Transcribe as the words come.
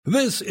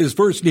This is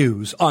First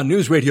News on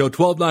News Radio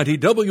 1290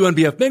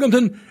 WNBF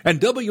Binghamton and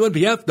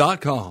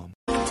WNBF.com.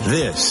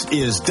 This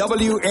is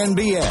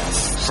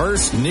WNBF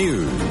First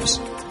News.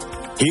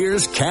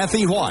 Here's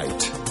Kathy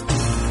Whyte.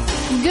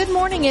 Good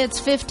morning. It's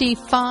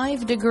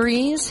 55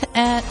 degrees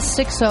at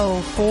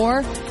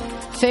 6:04.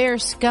 Fair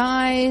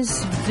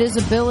skies,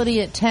 visibility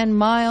at 10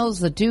 miles.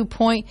 The dew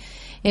point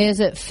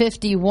is at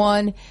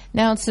 51.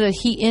 Now, instead of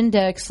heat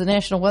index, the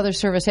National Weather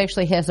Service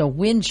actually has a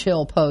wind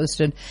chill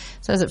posted.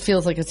 Says it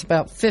feels like it's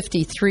about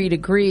 53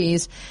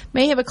 degrees.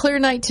 May have a clear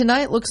night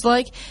tonight, looks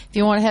like. If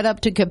you want to head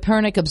up to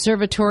Copernic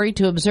Observatory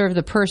to observe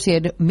the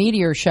Perseid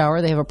meteor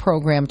shower, they have a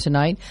program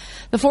tonight.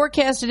 The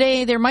forecast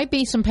today, there might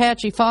be some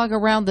patchy fog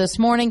around this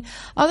morning.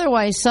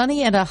 Otherwise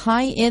sunny and a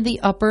high in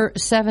the upper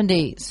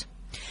 70s.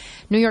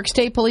 New York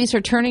State Police are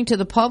turning to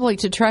the public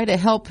to try to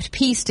help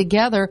piece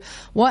together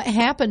what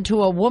happened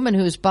to a woman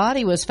whose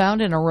body was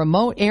found in a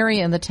remote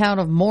area in the town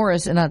of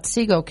Morris in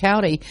Otsego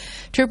County.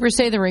 Troopers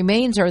say the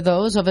remains are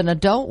those of an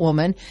adult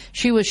woman.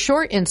 She was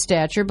short in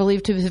stature,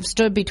 believed to have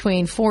stood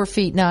between 4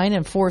 feet 9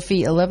 and 4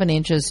 feet 11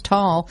 inches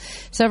tall.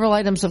 Several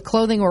items of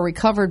clothing were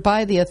recovered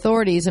by the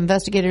authorities.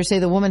 Investigators say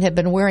the woman had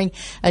been wearing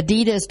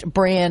Adidas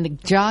brand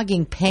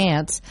jogging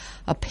pants,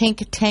 a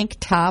pink tank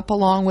top,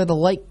 along with a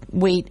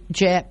lightweight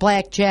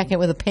black jacket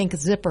with a pink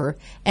zipper,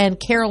 and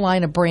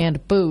Carolina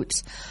brand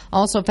boots.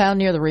 Also found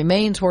near the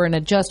remains were an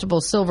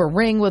adjustable silver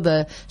ring with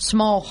a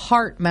small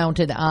heart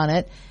mounted on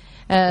it,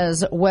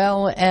 as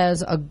well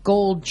as a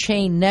gold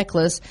chain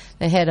necklace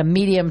that had a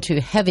medium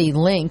to heavy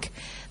link.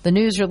 The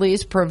news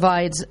release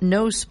provides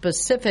no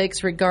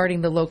specifics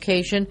regarding the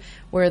location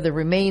where the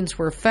remains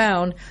were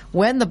found,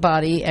 when the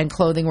body and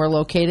clothing were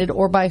located,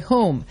 or by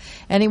whom.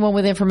 Anyone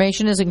with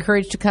information is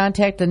encouraged to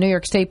contact the New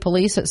York State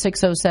Police at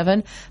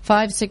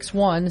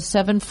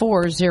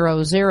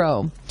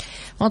 607-561-7400.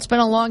 Well, it's been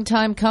a long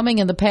time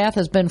coming, and the path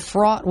has been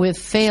fraught with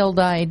failed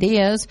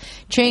ideas,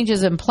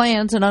 changes in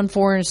plans, and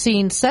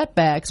unforeseen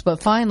setbacks.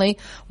 But finally,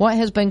 what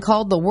has been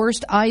called the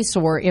worst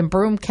eyesore in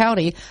Broome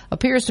County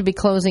appears to be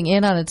closing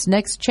in on its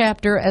next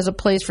chapter as a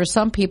place for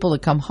some people to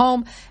come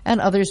home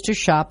and others to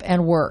shop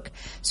and work.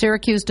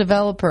 Syracuse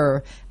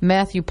developer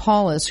Matthew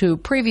Paulus, who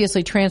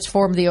previously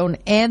transformed the old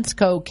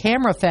Ansco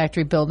camera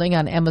factory building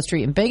on Emma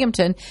Street in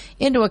Binghamton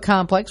into a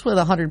complex with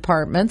 100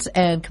 apartments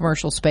and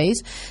commercial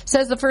space,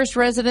 says the first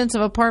residents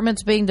of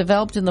apartments being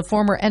developed in the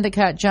former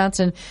Endicott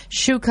Johnson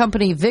Shoe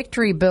Company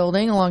Victory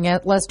building along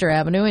Leicester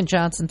Avenue in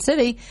Johnson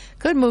City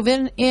could move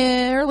in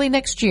early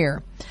next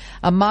year.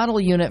 A model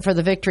unit for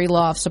the Victory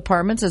Lofts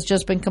apartments has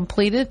just been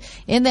completed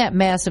in that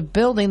massive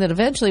building that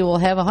eventually will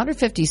have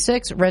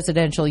 156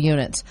 residential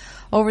units.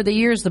 Over the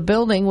years, the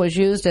building was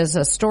used as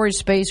a storage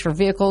space for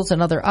vehicles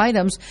and other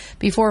items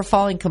before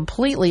falling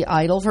completely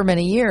idle for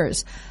many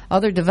years.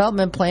 Other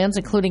development plans,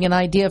 including an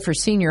idea for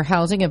senior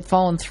housing, have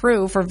fallen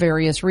through for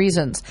various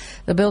reasons.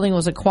 The building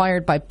was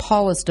acquired by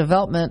Paulus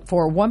Development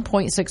for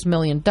 $1.6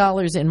 million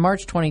in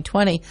March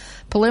 2020.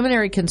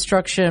 Preliminary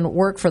construction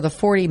work for the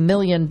 $40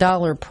 million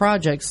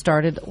project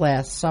started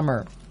last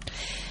summer.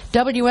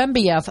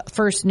 WNBF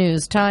First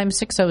News Time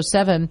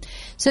 6:07.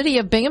 City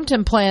of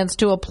Binghamton plans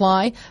to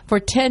apply for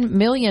 $10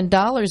 million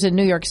in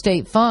New York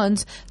State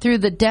funds through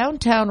the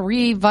Downtown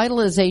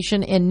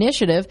Revitalization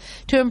Initiative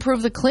to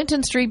improve the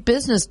Clinton Street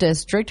Business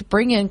District,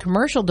 bring in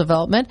commercial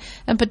development,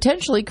 and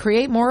potentially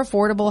create more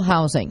affordable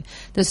housing.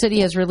 The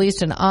city has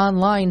released an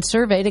online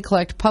survey to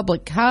collect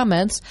public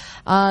comments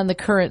on the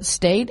current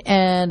state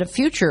and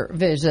future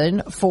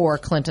vision for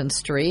Clinton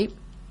Street.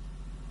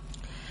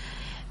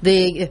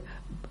 The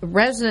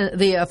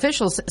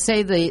officials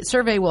say the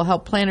survey will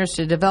help planners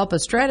to develop a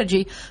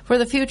strategy for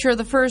the future of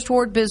the First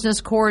Ward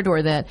business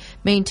corridor that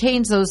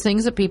maintains those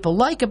things that people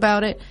like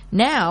about it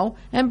now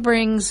and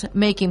brings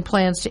making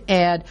plans to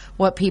add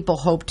what people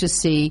hope to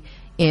see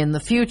in the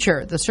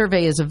future. The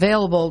survey is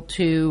available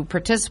to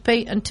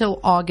participate until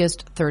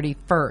August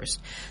 31st.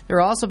 There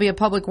will also be a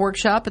public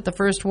workshop at the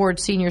First Ward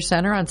Senior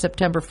Center on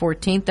September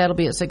 14th. That'll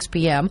be at 6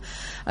 p.m.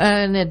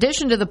 In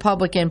addition to the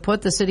public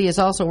input, the city is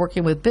also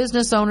working with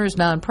business owners,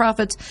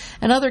 nonprofits,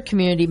 and other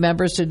community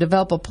members to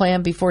develop a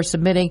plan before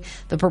submitting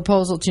the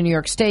proposal to New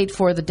York State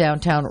for the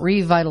Downtown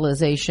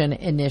Revitalization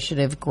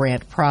Initiative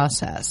grant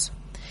process.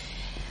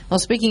 Well,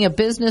 speaking of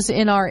business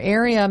in our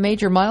area, a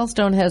major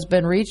milestone has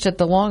been reached at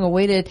the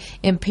long-awaited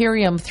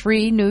Imperium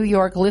 3 New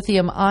York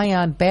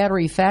lithium-ion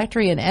battery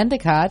factory in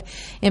Endicott.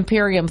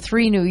 Imperium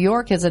 3 New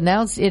York has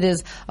announced it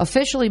is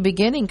officially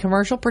beginning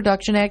commercial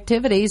production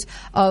activities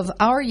of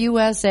our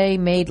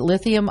USA-made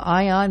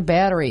lithium-ion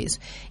batteries.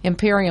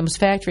 Imperium's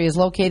factory is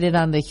located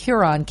on the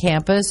Huron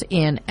campus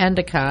in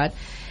Endicott.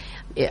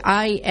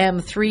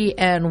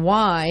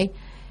 IM3NY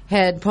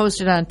had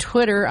posted on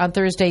Twitter on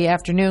Thursday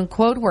afternoon,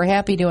 quote, "We're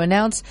happy to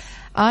announce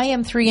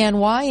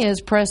IM3NY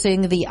is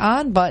pressing the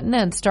on button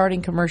and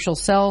starting commercial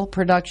cell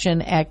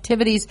production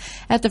activities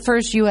at the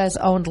first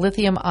U.S.-owned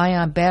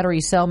lithium-ion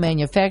battery cell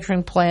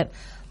manufacturing plant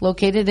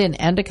located in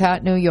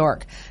Endicott, New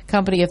York.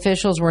 Company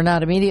officials were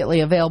not immediately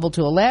available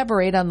to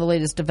elaborate on the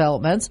latest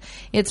developments.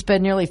 It's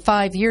been nearly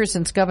 5 years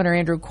since Governor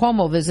Andrew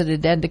Cuomo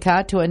visited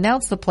Endicott to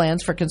announce the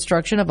plans for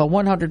construction of a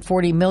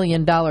 $140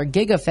 million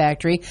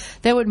gigafactory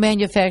that would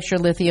manufacture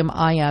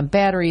lithium-ion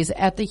batteries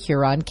at the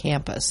Huron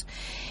campus.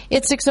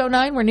 It's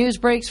 6:09 where news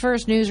breaks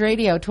first. News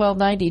Radio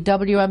 1290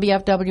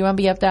 WMBF,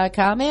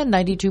 WMBF.com, and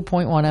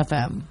 92.1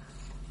 FM.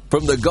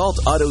 From the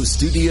Galt Auto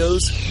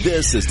Studios,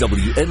 this is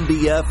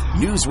WNBF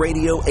News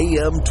Radio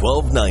AM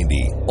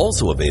 1290.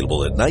 Also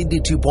available at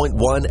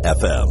 92.1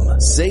 FM.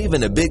 Save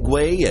in a big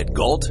way at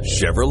Galt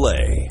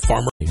Chevrolet.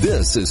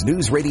 This is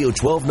News Radio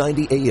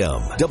 1290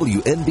 AM,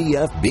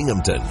 WNBF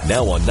Binghamton.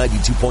 Now on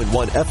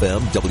 92.1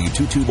 FM,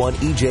 W221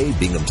 EJ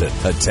Binghamton,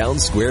 a Town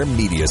Square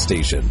media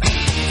station.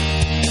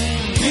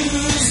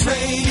 News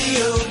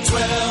Radio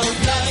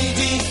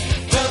 1290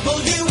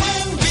 WNBF.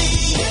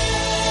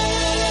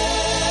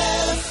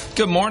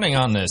 Good morning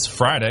on this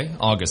Friday,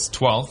 August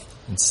 12th.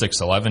 It's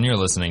 6:11. You're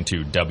listening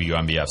to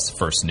WNBF's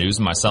First News.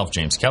 Myself,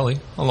 James Kelly,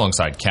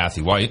 alongside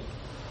Kathy Whyte.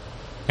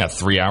 Got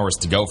 3 hours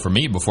to go for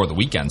me before the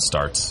weekend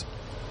starts.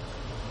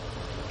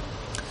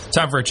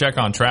 Time for a check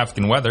on traffic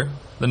and weather.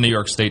 The New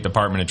York State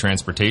Department of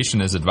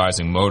Transportation is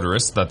advising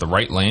motorists that the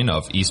right lane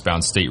of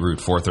eastbound State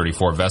Route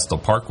 434 Vestal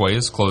Parkway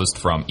is closed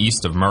from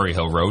east of Murray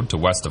Hill Road to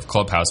west of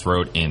Clubhouse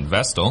Road in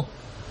Vestal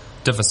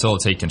to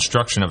facilitate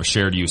construction of a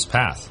shared-use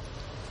path.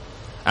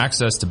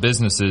 Access to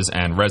businesses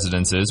and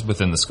residences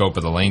within the scope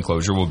of the lane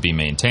closure will be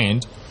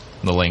maintained.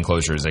 The lane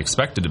closure is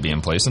expected to be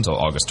in place until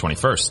August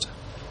 21st.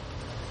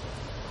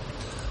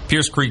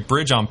 Pierce Creek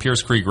Bridge on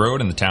Pierce Creek Road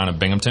in the town of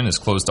Binghamton is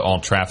closed to all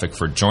traffic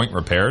for joint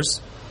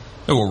repairs.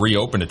 It will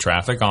reopen to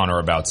traffic on or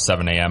about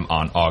 7 a.m.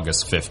 on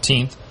August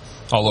 15th.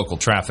 All local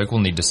traffic will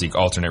need to seek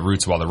alternate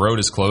routes while the road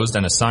is closed,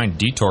 and a signed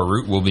detour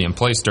route will be in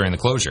place during the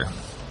closure.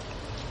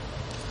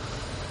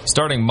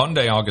 Starting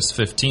Monday, August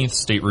 15th,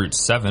 State Route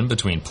 7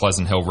 between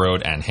Pleasant Hill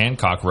Road and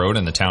Hancock Road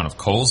in the town of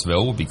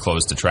Colesville will be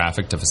closed to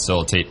traffic to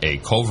facilitate a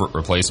culvert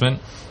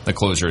replacement. The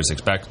closure is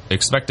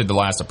expected to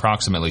last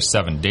approximately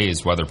 7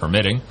 days, weather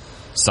permitting.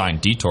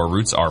 Signed detour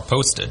routes are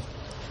posted.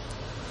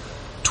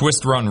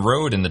 Twist Run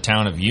Road in the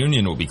town of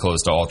Union will be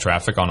closed to all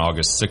traffic on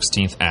August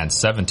 16th and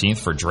 17th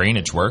for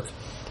drainage work.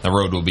 The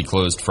road will be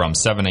closed from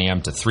 7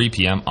 a.m. to 3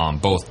 p.m. on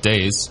both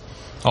days.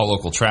 All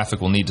local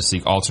traffic will need to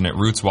seek alternate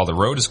routes while the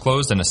road is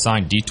closed, and a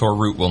signed detour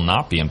route will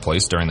not be in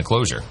place during the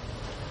closure.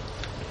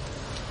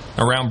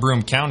 Around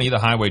Broome County, the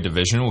Highway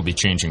Division will be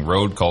changing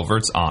road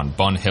culverts on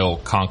Bun Hill,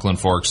 Conklin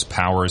Forks,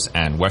 Powers,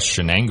 and West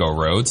Shenango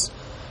roads.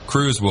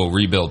 Crews will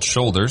rebuild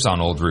shoulders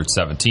on Old Route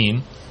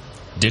 17.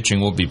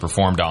 Ditching will be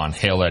performed on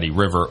Hale Eddy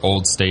River,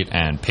 Old State,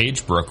 and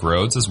Page Brook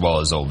roads, as well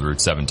as Old Route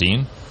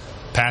 17.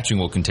 Patching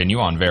will continue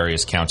on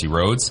various county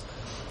roads.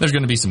 There's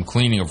going to be some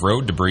cleaning of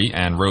road debris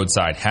and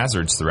roadside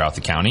hazards throughout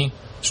the county.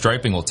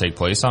 Striping will take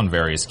place on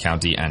various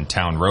county and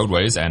town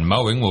roadways, and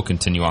mowing will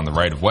continue on the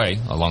right-of-way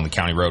along the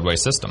county roadway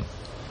system.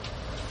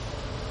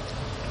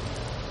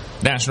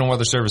 National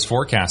Weather Service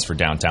forecast for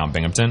downtown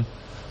Binghamton.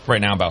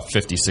 Right now about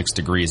 56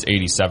 degrees,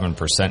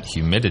 87%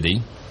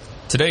 humidity.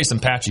 Today, some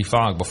patchy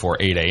fog before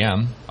 8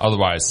 a.m.,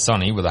 otherwise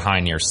sunny with a high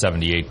near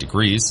 78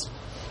 degrees.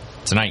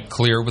 Tonight,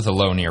 clear with a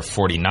low near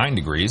 49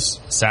 degrees.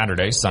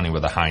 Saturday, sunny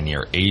with a high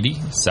near 80.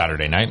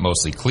 Saturday night,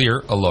 mostly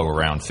clear, a low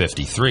around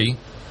 53.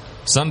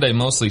 Sunday,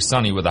 mostly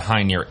sunny with a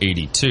high near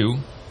 82.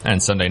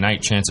 And Sunday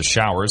night, chance of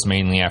showers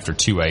mainly after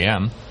 2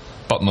 a.m.,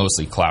 but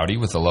mostly cloudy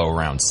with a low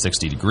around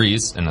 60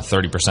 degrees and a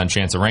 30%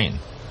 chance of rain.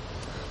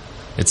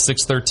 It's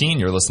 6:13.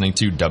 You're listening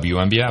to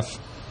WMBF.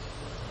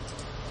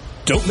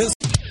 Don't miss.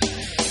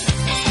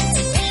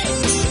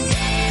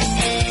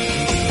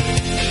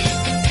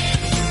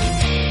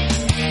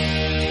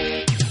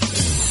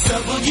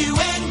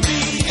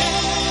 WNBF.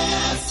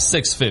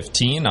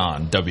 6:15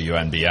 on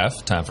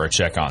WNBF. Time for a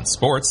check on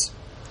sports.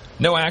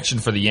 No action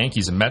for the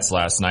Yankees and Mets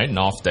last night, an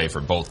off day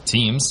for both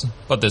teams.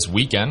 But this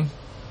weekend,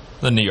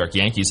 the New York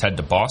Yankees head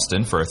to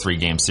Boston for a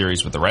 3-game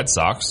series with the Red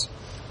Sox.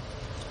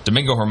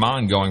 Domingo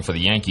Germán going for the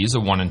Yankees, a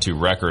 1-2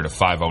 record, a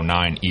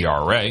 5.09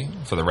 ERA.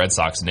 For the Red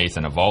Sox,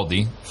 Nathan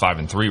Eovaldi,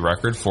 5-3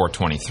 record,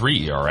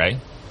 4.23 ERA.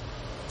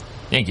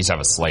 The Yankees have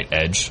a slight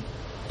edge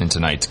in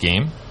tonight's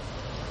game.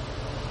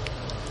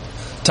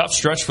 Tough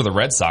stretch for the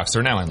Red Sox.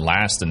 They're now in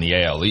last in the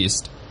AL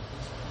East.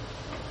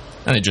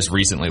 And they just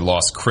recently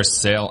lost Chris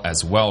Sale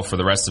as well for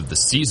the rest of the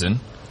season.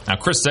 Now,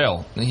 Chris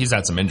Sale, he's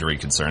had some injury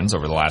concerns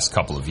over the last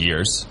couple of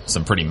years,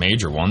 some pretty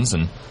major ones,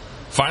 and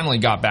finally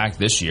got back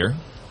this year.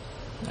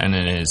 And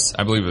in his,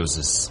 I believe it was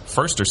his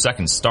first or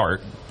second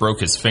start, broke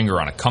his finger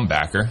on a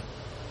comebacker.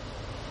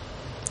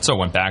 So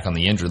went back on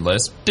the injured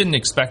list. Didn't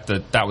expect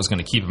that was going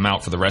to keep him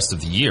out for the rest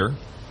of the year.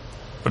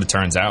 But it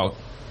turns out,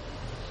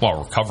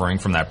 while recovering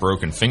from that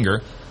broken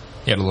finger,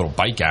 he had a little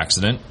bike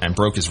accident and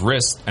broke his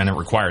wrist, and it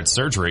required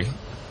surgery.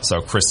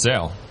 So Chris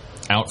Sale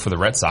out for the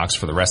Red Sox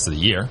for the rest of the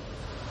year.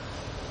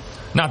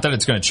 Not that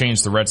it's going to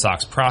change the Red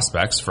Sox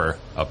prospects for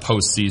a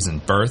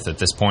postseason berth at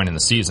this point in the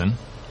season.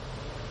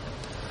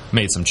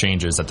 Made some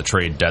changes at the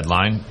trade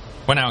deadline.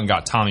 Went out and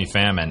got Tommy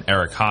Pham and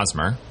Eric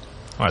Hosmer,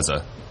 who has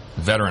a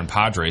veteran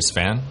Padres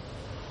fan,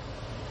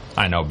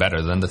 I know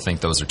better than to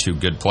think those are two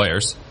good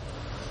players.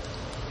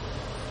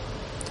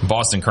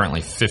 Boston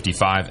currently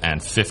 55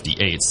 and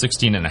 58,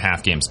 16 and a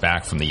half games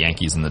back from the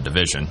Yankees in the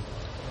division.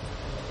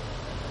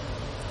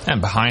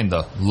 And behind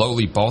the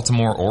lowly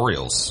Baltimore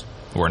Orioles,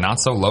 who are not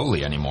so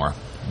lowly anymore.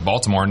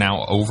 Baltimore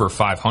now over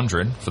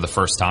 500 for the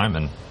first time,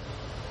 and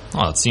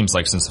well, it seems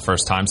like since the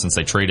first time since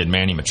they traded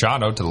Manny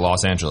Machado to the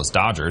Los Angeles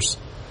Dodgers.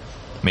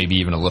 Maybe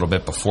even a little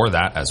bit before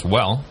that as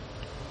well.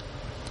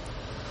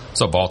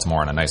 So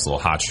Baltimore on a nice little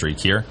hot streak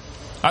here.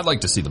 I'd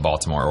like to see the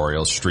Baltimore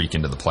Orioles streak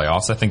into the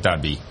playoffs. I think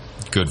that'd be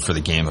good for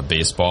the game of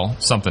baseball.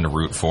 Something to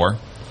root for.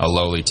 A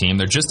lowly team.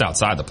 They're just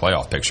outside the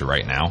playoff picture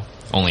right now.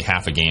 Only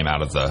half a game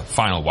out of the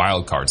final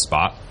wild card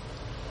spot.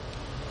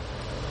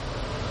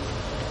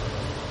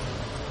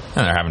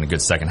 And they're having a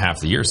good second half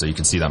of the year, so you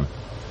can see them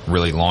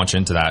really launch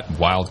into that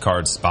wild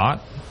card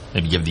spot.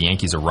 Maybe give the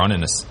Yankees a run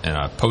in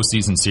a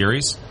postseason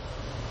series.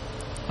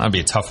 That'd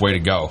be a tough way to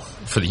go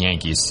for the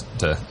Yankees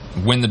to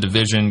win the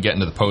division, get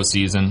into the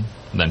postseason,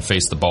 and then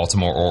face the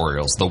Baltimore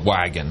Orioles, the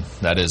wagon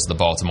that is the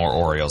Baltimore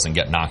Orioles, and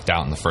get knocked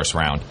out in the first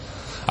round.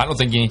 I don't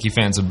think Yankee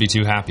fans would be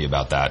too happy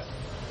about that.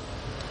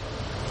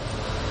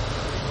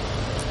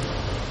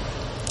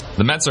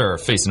 The Mets are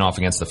facing off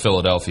against the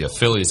Philadelphia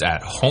Phillies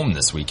at home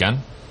this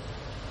weekend.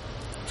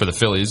 For the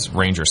Phillies,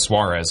 Ranger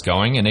Suarez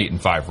going an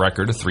 8-5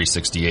 record, a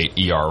 3.68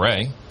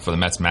 ERA. For the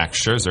Mets,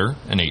 Max Scherzer,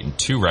 an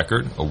 8-2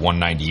 record, a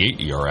 1.98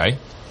 ERA.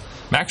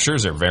 Max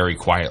Scherzer very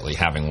quietly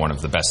having one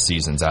of the best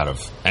seasons out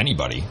of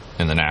anybody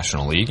in the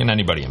National League and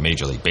anybody in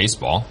Major League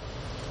Baseball.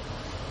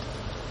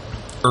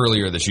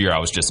 Earlier this year, I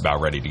was just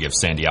about ready to give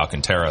Sandy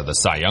Alcantara the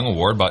Cy Young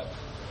Award, but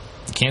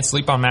you can't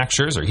sleep on Max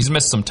Scherzer. He's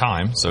missed some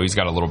time, so he's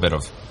got a little bit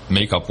of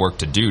makeup work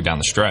to do down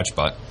the stretch,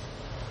 but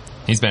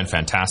he's been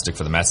fantastic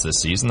for the Mets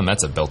this season. The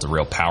Mets have built a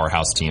real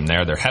powerhouse team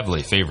there. They're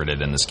heavily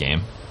favorited in this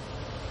game.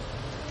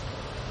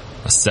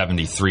 A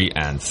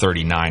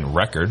 73-39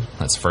 record.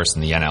 That's first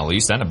in the NL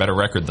East, and a better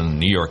record than the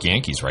New York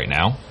Yankees right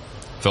now.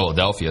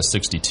 Philadelphia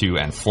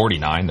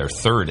 62-49. They're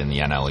third in the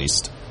NL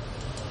East.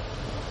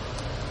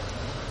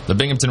 The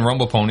Binghamton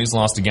Rumble Ponies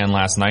lost again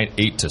last night,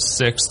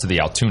 8-6 to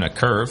the Altoona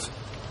Curve.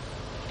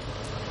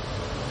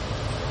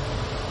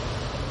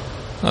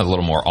 A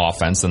little more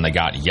offense than they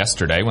got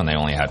yesterday when they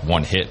only had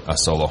one hit, a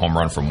solo home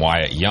run from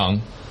Wyatt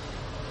Young.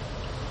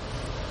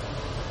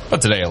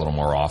 But today, a little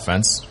more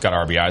offense. Got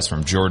RBIs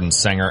from Jordan,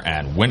 Sanger,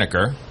 and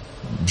Winokur.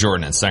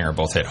 Jordan and Sanger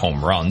both hit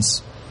home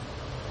runs.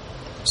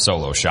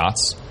 Solo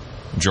shots.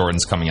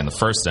 Jordan's coming in the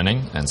first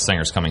inning, and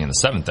Sanger's coming in the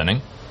seventh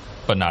inning,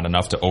 but not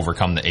enough to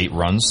overcome the 8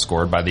 runs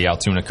scored by the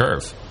Altoona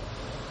Curve.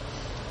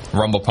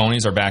 Rumble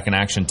Ponies are back in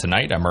action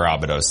tonight at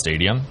Mirabido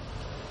Stadium.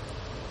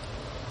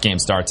 Game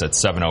starts at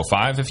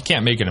 7:05. If you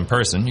can't make it in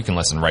person, you can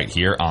listen right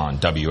here on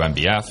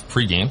WNBF.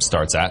 Pre-game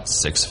starts at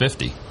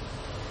 6:50.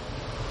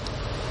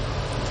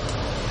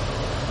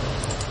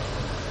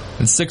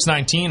 It's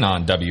 6:19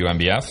 on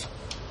WNBF.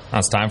 Now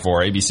it's time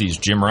for ABC's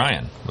Jim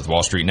Ryan with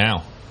Wall Street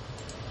Now.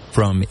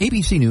 From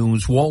ABC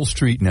News, Wall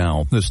Street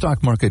Now. The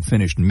stock market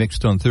finished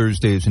mixed on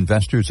Thursday as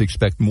investors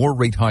expect more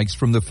rate hikes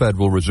from the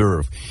Federal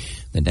Reserve.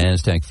 The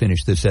Nasdaq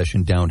finished the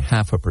session down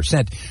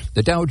 0.5%.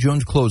 The Dow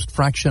Jones closed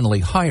fractionally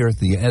higher,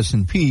 the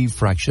S&P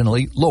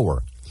fractionally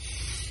lower.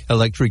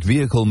 Electric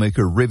vehicle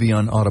maker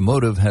Rivian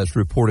Automotive has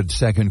reported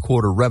second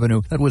quarter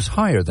revenue that was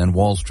higher than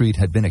Wall Street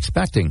had been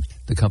expecting.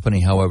 The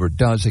company, however,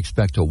 does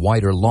expect a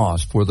wider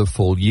loss for the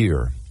full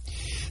year.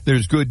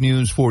 There's good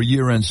news for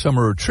year-end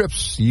summer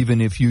trips,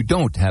 even if you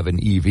don't have an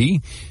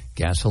EV.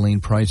 Gasoline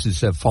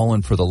prices have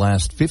fallen for the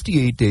last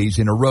 58 days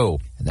in a row,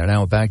 and they're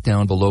now back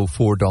down below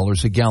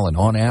 $4 a gallon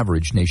on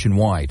average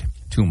nationwide.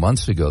 2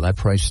 months ago, that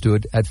price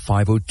stood at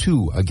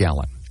 $5.02 a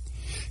gallon.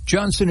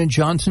 Johnson &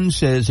 Johnson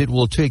says it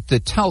will take the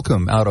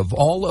talcum out of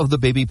all of the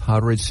baby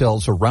powder it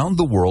sells around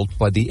the world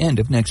by the end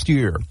of next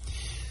year.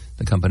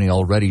 The company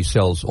already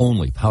sells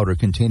only powder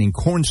containing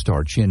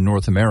cornstarch in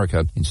North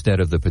America instead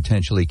of the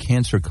potentially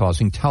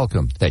cancer-causing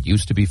talcum that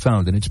used to be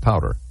found in its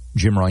powder.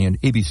 Jim Ryan,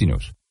 ABC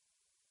News.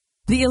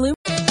 The News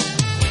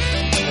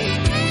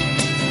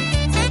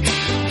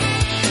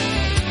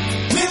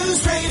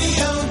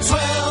Radio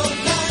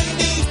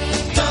 1290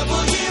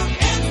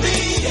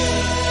 WNBF.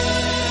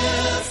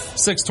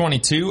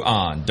 6:22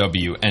 on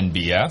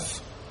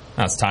WNBF.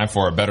 Now it's time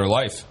for A Better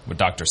Life with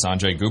Dr.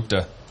 Sanjay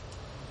Gupta.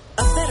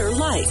 A Better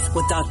Life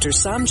with Dr.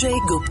 Sanjay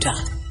Gupta.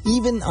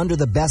 Even under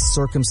the best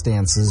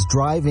circumstances,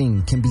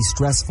 driving can be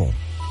stressful.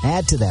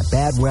 Add to that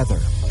bad weather,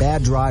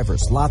 bad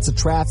drivers, lots of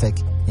traffic,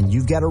 and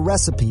you've got a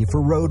recipe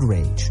for road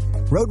rage.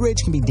 Road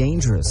rage can be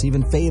dangerous,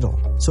 even fatal.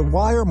 So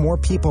why are more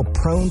people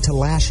prone to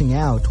lashing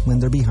out when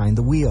they're behind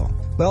the wheel?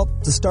 Well,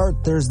 to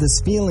start, there's this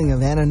feeling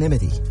of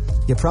anonymity.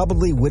 You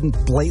probably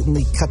wouldn't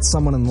blatantly cut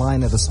someone in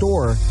line at a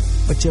store,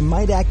 but you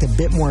might act a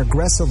bit more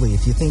aggressively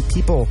if you think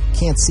people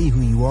can't see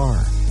who you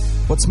are.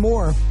 What's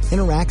more,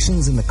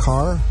 interactions in the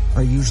car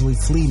are usually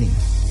fleeting,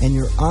 and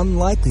you're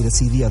unlikely to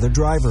see the other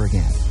driver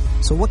again.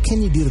 So what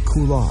can you do to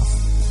cool off?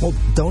 Well,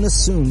 don't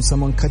assume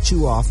someone cut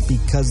you off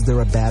because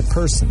they're a bad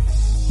person.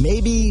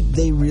 Maybe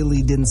they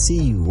really didn't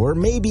see you, or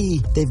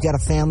maybe they've got a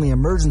family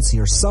emergency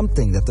or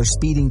something that they're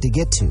speeding to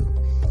get to.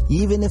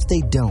 Even if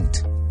they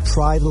don't,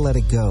 try to let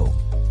it go.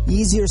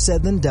 Easier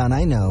said than done,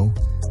 I know,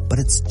 but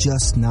it's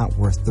just not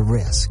worth the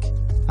risk.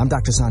 I'm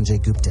Dr.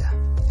 Sanjay Gupta,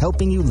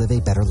 helping you live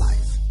a better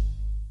life.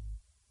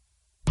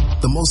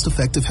 The most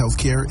effective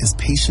healthcare is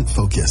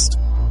patient-focused.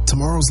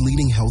 Tomorrow's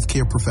leading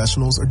healthcare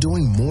professionals are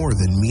doing more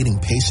than meeting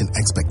patient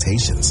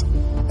expectations.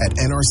 At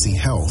NRC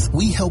Health,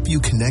 we help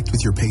you connect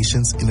with your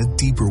patients in a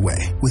deeper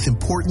way with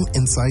important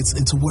insights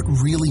into what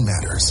really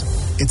matters.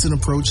 It's an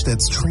approach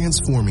that's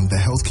transforming the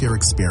healthcare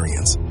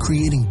experience,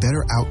 creating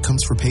better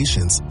outcomes for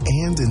patients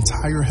and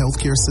entire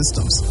healthcare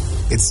systems.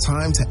 It's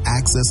time to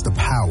access the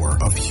power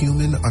of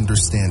human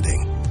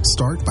understanding.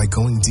 Start by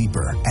going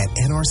deeper at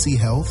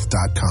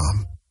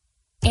nrchealth.com.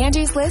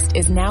 Angie's List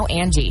is now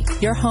Angie,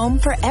 your home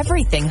for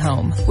everything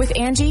home. With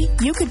Angie,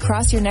 you could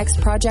cross your next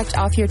project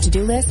off your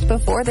to-do list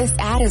before this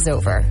ad is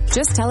over.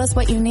 Just tell us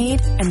what you need,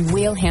 and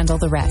we'll handle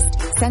the rest.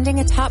 Sending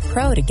a top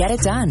pro to get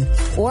it done.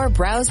 Or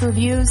browse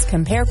reviews,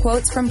 compare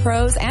quotes from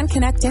pros, and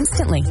connect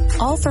instantly.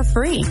 All for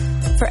free.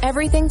 For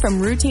everything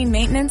from routine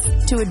maintenance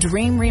to a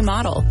dream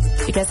remodel.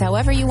 Because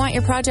however you want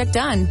your project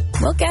done,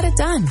 we'll get it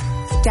done.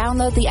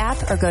 Download the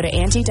app or go to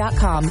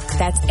Angie.com.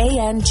 That's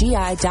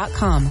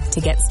ANGI.com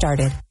to get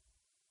started.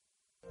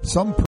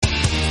 News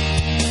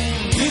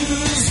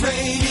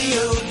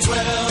Radio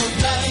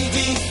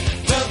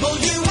 1290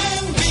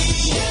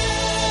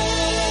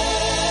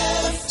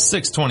 WNBF.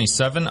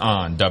 627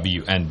 on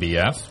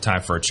WNBF.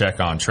 Time for a check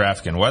on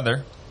traffic and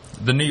weather.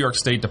 The New York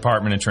State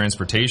Department of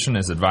Transportation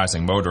is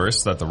advising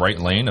motorists that the right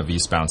lane of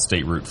eastbound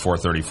State Route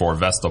 434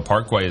 Vestal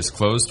Parkway is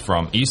closed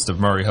from east of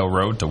Murray Hill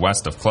Road to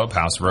west of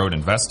Clubhouse Road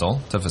in Vestal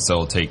to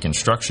facilitate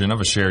construction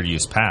of a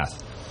shared-use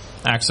path.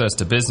 Access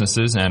to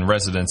businesses and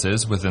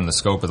residences within the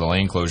scope of the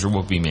lane closure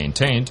will be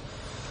maintained.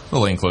 The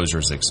lane closure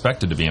is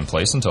expected to be in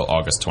place until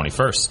August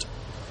 21st.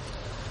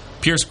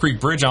 Pierce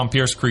Creek Bridge on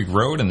Pierce Creek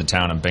Road in the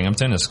town of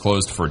Binghamton is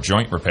closed for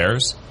joint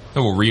repairs. It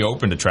will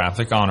reopen to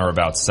traffic on or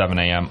about 7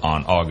 a.m.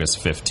 on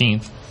August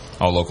 15th.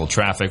 All local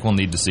traffic will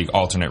need to seek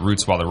alternate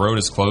routes while the road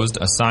is closed.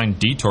 A signed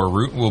detour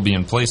route will be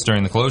in place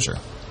during the closure.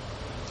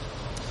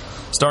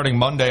 Starting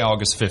Monday,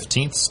 August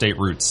 15th, State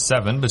Route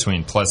 7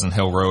 between Pleasant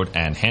Hill Road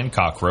and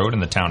Hancock Road in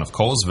the town of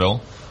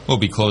Colesville will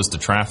be closed to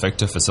traffic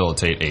to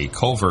facilitate a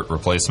culvert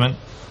replacement.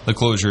 The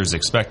closure is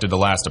expected to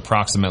last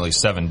approximately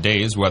 7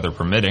 days, weather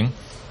permitting.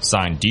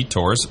 Signed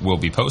detours will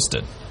be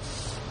posted.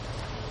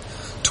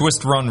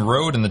 Twist Run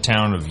Road in the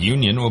town of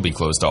Union will be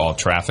closed to all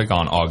traffic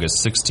on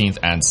August 16th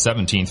and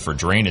 17th for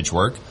drainage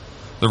work.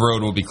 The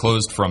road will be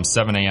closed from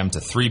 7 a.m. to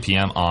 3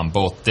 p.m. on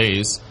both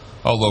days.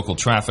 All local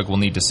traffic will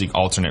need to seek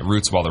alternate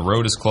routes while the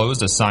road is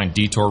closed. A signed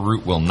detour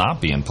route will not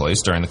be in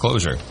place during the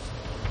closure.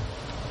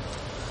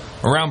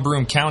 Around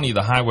Broome County,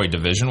 the Highway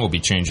Division will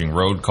be changing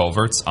road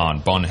culverts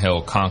on Bun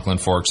Hill, Conklin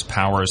Forks,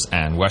 Powers,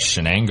 and West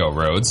Shenango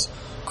roads.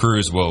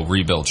 Crews will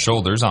rebuild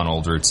shoulders on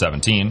Old Route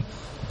 17.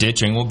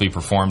 Ditching will be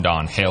performed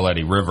on Hale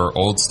Eddy River,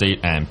 Old State,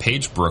 and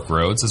Page Brook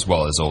roads, as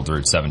well as Old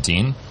Route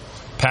 17.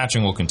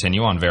 Patching will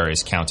continue on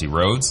various county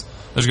roads.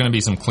 There's going to be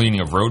some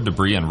cleaning of road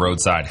debris and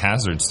roadside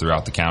hazards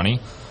throughout the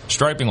county.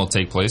 Striping will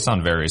take place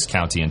on various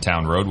county and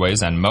town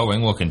roadways, and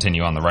mowing will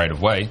continue on the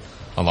right-of-way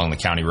along the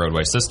county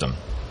roadway system.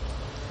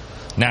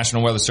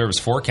 National Weather Service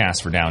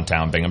forecast for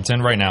downtown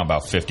Binghamton. Right now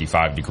about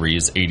 55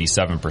 degrees,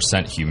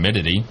 87%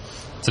 humidity.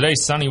 Today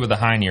sunny with a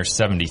high near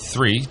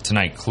 73.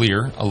 Tonight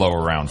clear, a low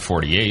around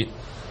 48.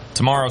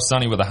 Tomorrow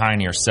sunny with a high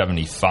near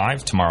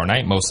 75. Tomorrow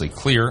night mostly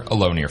clear, a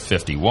low near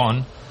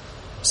 51.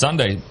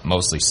 Sunday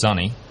mostly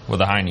sunny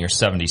with a high near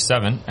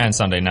 77. And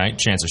Sunday night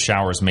chance of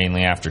showers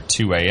mainly after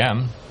 2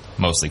 a.m.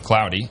 Mostly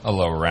cloudy, a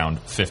low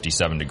around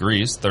 57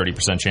 degrees,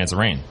 30% chance of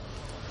rain.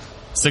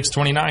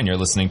 629, you're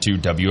listening to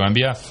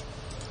WNBF.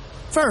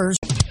 First.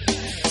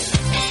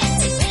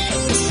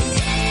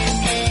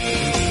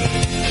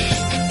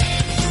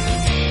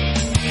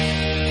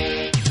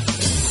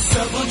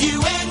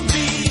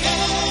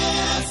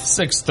 WNBF.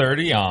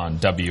 6:30 on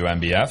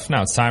WNBF.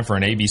 Now it's time for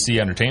an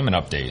ABC Entertainment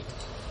update.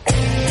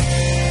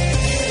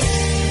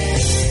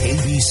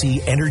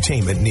 ABC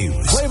Entertainment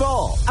News. Play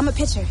ball. I'm a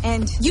pitcher,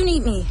 and you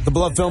need me. The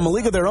beloved film A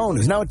League of Their Own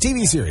is now a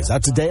TV series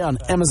out today on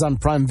Amazon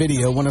Prime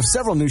Video, one of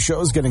several new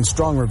shows getting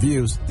strong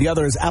reviews. The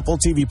other is Apple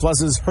TV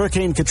Plus's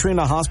Hurricane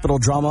Katrina hospital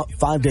drama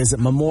 5 Days at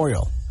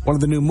Memorial. One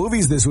of the new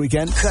movies this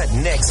weekend. Cut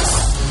next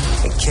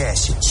and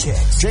cash your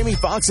checks. Jamie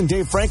Foxx and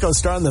Dave Franco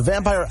star in the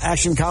vampire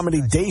action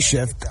comedy Day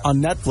Shift on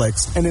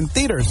Netflix and in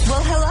theaters.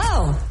 Well,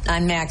 hello.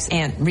 I'm Mac's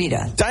Aunt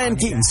Rita. Diane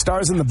Keaton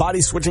stars in the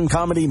body-switching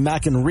comedy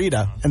Mac and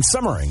Rita, and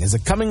Summering is a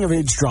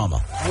coming-of-age drama.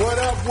 What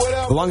up, what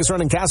up? The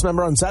longest-running cast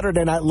member on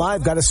Saturday Night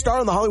Live got a star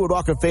on the Hollywood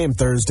Walk of Fame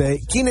Thursday.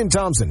 Kenan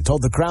Thompson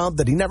told the crowd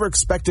that he never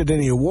expected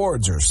any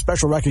awards or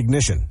special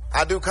recognition.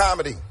 I do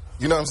comedy.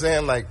 You know what I'm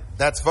saying? Like,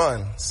 that's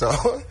fun. So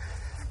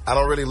I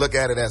don't really look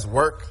at it as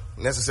work.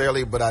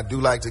 necessarily, but I do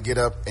like to get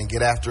up and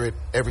get after it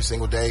every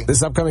single day.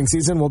 This upcoming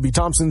season will be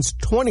Thompson's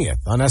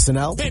 20th on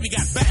SNL.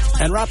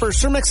 And rapper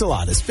Sir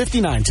Mix-a-Lot is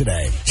 59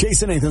 today.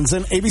 Jason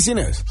Nathanson, ABC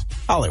News,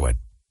 Hollywood.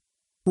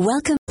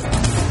 Welcome.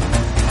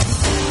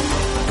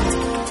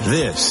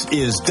 This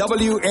is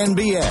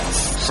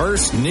WNBF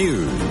First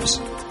News.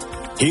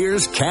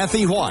 Here's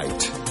Kathy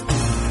Whyte.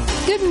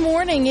 Good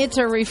morning. It's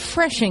a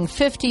refreshing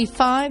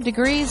 55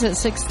 degrees at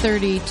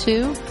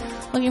 6:32.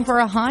 Looking for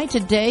a high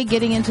today,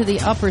 getting into the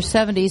upper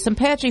 70s. Some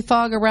patchy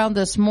fog around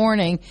this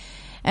morning,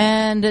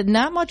 and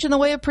not much in the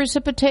way of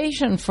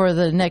precipitation for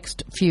the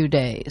next few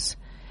days.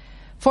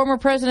 Former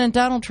President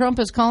Donald Trump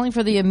is calling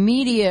for the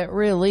immediate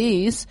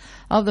release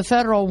of the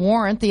federal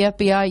warrant the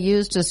FBI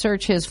used to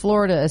search his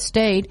Florida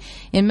estate.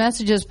 In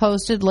messages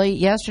posted late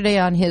yesterday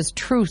on his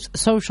Truth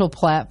social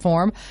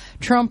platform,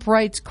 Trump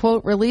writes,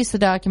 quote, "Release the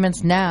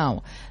documents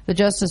now." The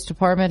Justice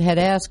Department had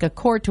asked a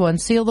court to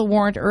unseal the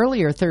warrant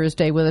earlier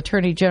Thursday, with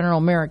Attorney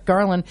General Merrick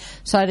Garland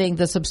citing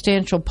the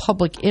substantial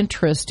public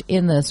interest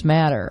in this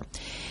matter.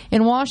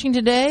 In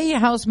Washington today,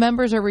 House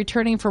members are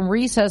returning from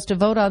recess to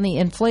vote on the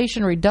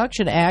Inflation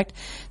Reduction Act.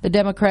 The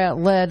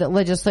Democrat-led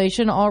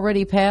legislation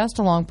already passed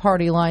along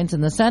party lines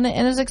in the Senate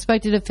and is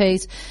expected to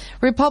face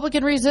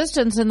Republican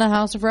resistance in the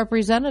House of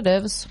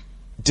Representatives.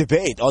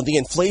 Debate on the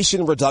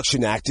Inflation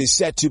Reduction Act is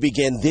set to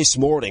begin this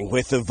morning,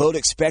 with the vote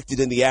expected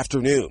in the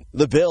afternoon.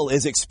 The bill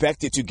is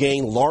expected to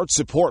gain large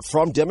support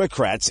from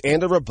Democrats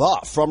and a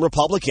rebuff from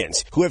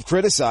Republicans, who have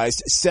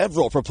criticized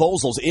several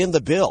proposals in the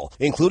bill,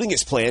 including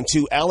its plan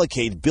to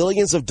allocate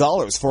billions of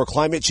dollars for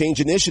climate change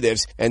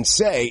initiatives, and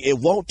say it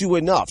won't do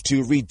enough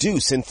to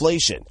reduce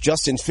inflation.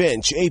 Justin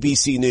Finch,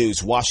 ABC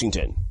News,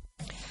 Washington.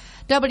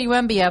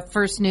 WNBF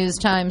First News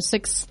Time,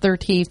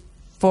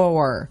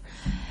 6:34.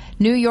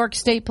 New York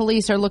State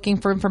Police are looking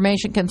for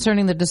information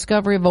concerning the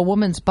discovery of a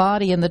woman's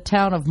body in the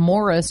town of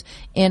Morris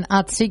in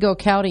Otsego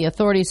County.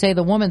 Authorities say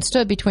the woman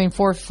stood between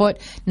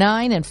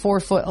 4'9" and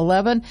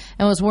 4'11"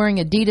 and was wearing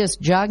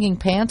Adidas jogging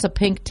pants, a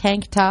pink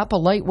tank top, a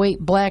lightweight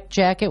black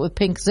jacket with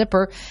pink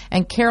zipper,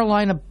 and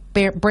Carolina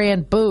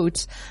brand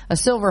boots. A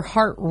silver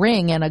heart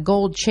ring and a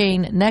gold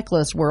chain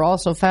necklace were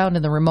also found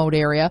in the remote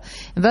area.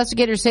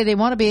 Investigators say they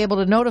want to be able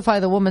to notify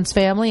the woman's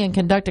family and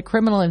conduct a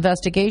criminal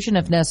investigation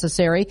if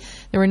necessary.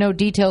 There were no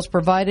details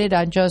provided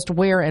on just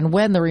where and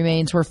when the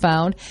remains were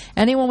found.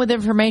 Anyone with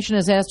information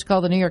is asked to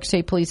call the New York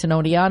State Police in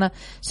Oneonta,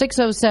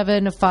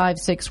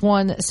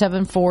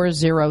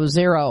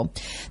 607-561-7400.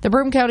 The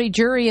Broome County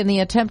jury in the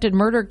attempted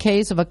murder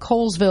case of a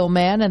Colesville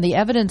man and the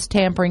evidence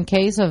tampering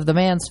case of the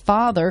man's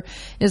father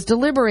is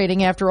deliberating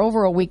after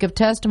over a week of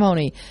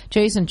testimony.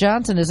 Jason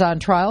Johnson is on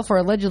trial for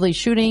allegedly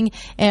shooting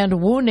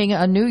and wounding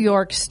a New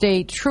York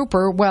State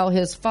trooper, while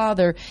his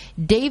father,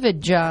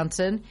 David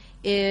Johnson,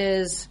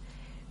 is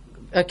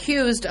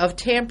accused of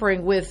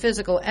tampering with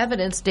physical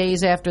evidence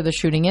days after the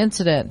shooting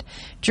incident.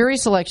 Jury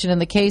selection in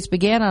the case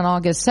began on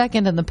August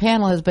 2nd, and the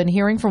panel has been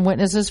hearing from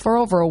witnesses for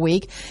over a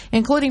week,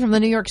 including from the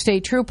New York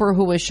State trooper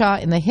who was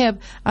shot in the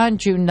hip on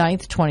June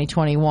 9th,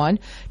 2021.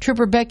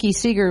 Trooper Becky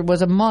Seeger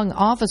was among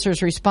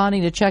officers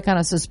responding to check on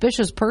a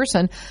suspicious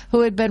person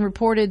who had been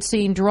reported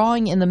seen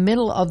drawing in the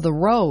middle of the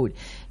road.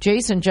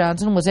 Jason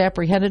Johnson was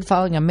apprehended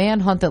following a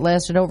manhunt that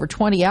lasted over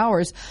 20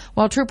 hours,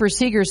 while Trooper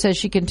Seeger says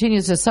she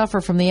continues to suffer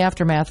from the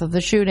aftermath of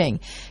the shooting.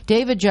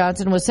 David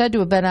Johnson was said to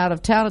have been out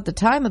of town at the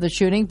time of the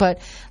shooting, but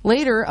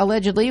later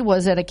allegedly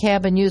was at a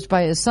cabin used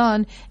by his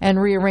son and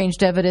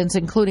rearranged evidence,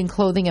 including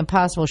clothing and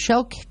possible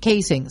shell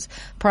casings,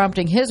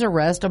 prompting his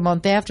arrest a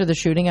month after the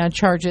shooting on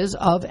charges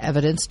of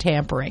evidence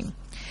tampering.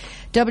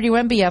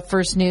 WNBF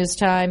First News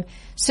Time,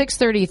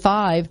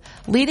 6:35.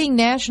 Leading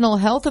national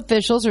health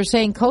officials are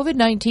saying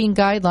COVID-19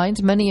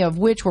 guidelines, many of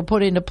which were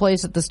put into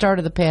place at the start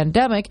of the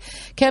pandemic,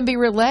 can be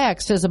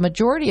relaxed as a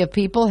majority of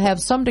people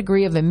have some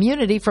degree of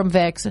immunity from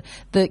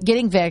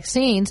getting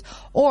vaccines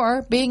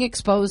or being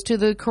exposed to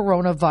the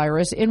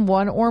coronavirus in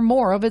one or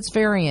more of its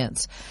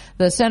variants.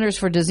 The Centers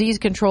for Disease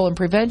Control and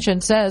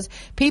Prevention says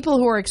people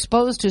who are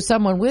exposed to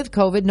someone with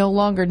COVID no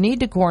longer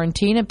need to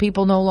quarantine, and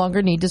people no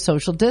longer need to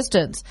social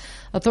distance.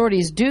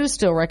 Authorities do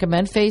still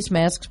recommend face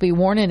masks be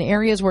worn in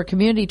areas where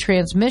community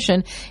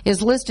transmission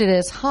is listed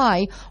as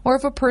high, or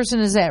if a person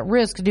is at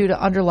risk due to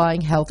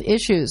underlying health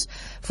issues,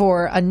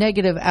 for a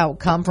negative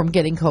outcome from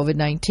getting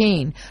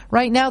COVID-19.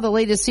 Right now, the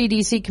latest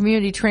CDC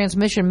community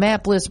transmission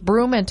map lists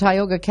Broome and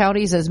Tioga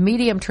counties as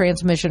medium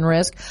transmission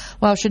risk,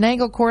 while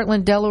Shenango,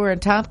 Cortland, Delaware,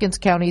 and Tompkins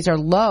counties are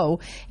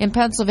low. In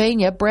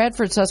Pennsylvania,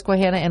 Bradford,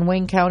 Susquehanna, and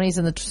Wayne counties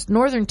in the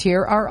northern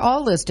tier are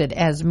all listed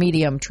as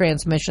medium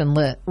transmission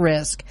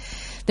risk.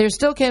 There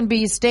still can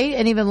be state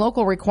and even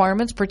local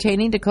requirements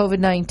pertaining to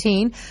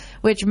COVID-19,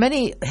 which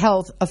many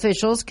health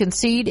officials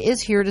concede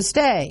is here to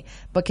stay,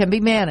 but can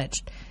be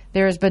managed.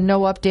 There has been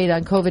no update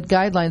on COVID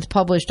guidelines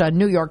published on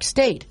New York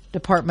State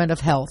Department of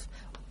Health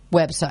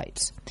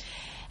websites.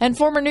 And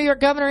former New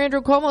York Governor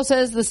Andrew Cuomo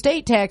says the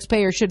state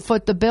taxpayer should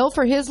foot the bill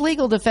for his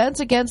legal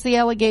defense against the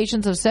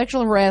allegations of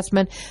sexual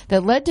harassment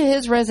that led to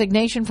his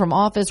resignation from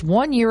office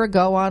 1 year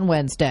ago on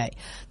Wednesday.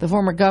 The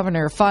former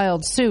governor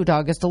filed suit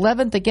August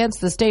 11th against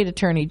the state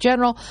attorney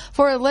general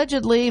for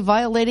allegedly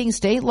violating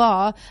state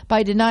law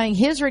by denying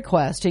his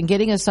request and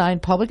getting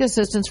assigned public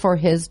assistance for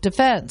his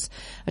defense.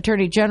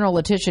 Attorney General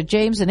Letitia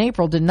James in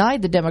April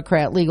denied the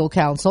Democrat legal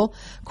counsel.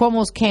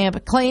 Cuomo's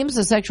camp claims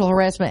the sexual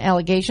harassment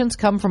allegations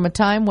come from a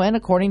time when,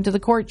 according to the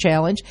court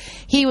challenge,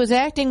 he was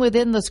acting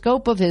within the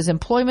scope of his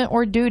employment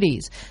or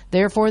duties.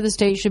 Therefore, the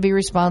state should be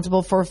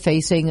responsible for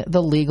facing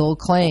the legal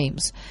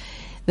claims.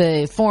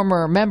 The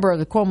former member of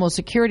the Cuomo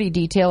security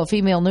detail, a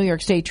female New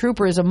York State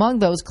trooper, is among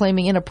those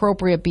claiming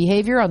inappropriate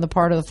behavior on the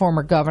part of the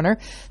former governor.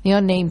 The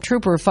unnamed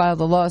trooper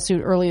filed a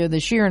lawsuit earlier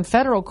this year in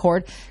federal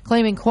court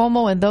claiming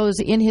Cuomo and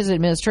those in his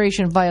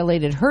administration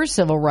violated her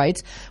civil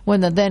rights when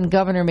the then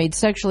governor made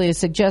sexually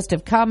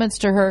suggestive comments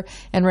to her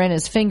and ran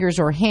his fingers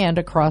or hand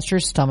across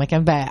her stomach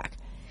and back.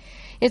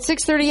 It's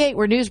 6:38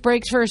 where news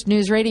breaks first.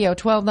 News Radio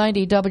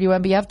 1290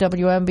 WNBF,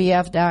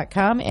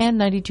 WNBF.com, and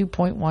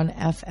 92.1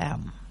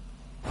 FM.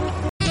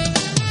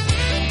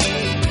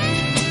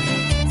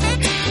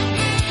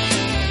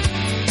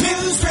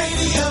 News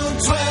Radio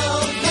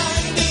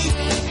 1290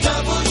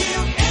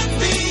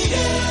 WNBF.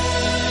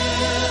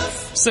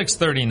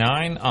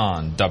 6:39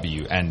 on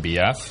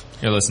WNBF.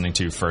 You're listening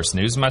to First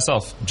News.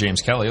 Myself,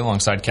 James Kelly,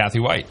 alongside Kathy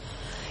Whyte.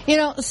 You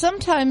know,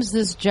 sometimes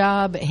this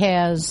job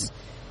has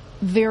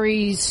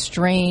very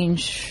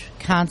strange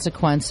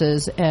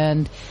consequences,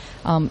 and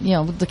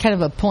the kind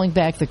of a pulling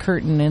back the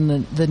curtain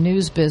in the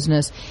news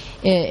business.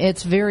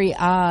 It's very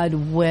odd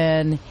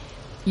when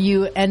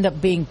you end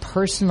up being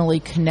personally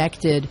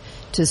connected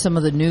to some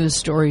of the news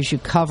stories you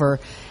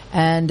cover,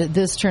 and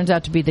this turns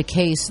out to be the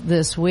case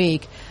this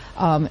week.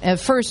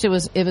 At first, it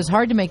was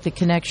hard to make the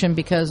connection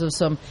because of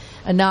some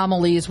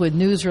anomalies with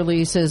news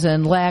releases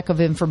and lack of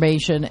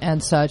information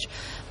and such.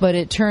 But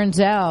it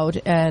turns out,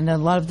 and a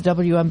lot of the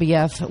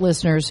WNBF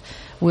listeners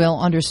will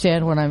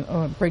understand when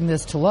I bring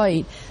this to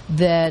light,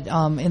 that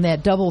in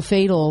that double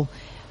fatal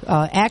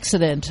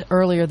accident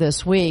earlier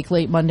this week,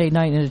 late Monday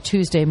night into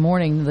Tuesday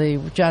morning, the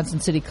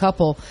Johnson City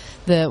couple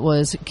that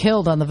was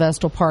killed on the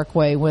Vestal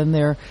Parkway when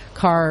their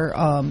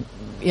car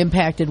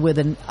impacted with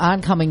an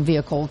oncoming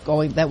vehicle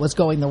that was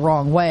going the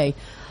wrong way.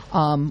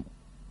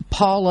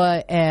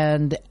 Paula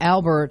and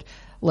Albert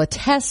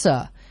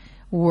Latessa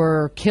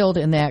were killed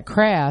in that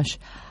crash.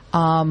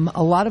 A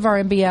lot of our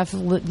MBF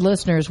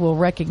listeners will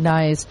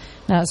recognize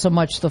not so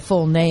much the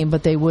full name,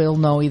 but they will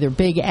know either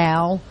Big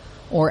Al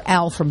or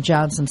Al from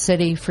Johnson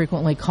City,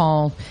 frequently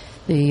called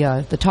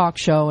the talk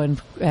show,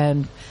 and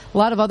a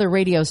lot of other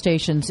radio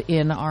stations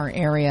in our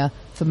area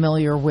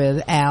familiar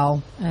with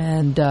Al.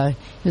 And he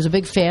was a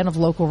big fan of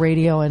local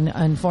radio, and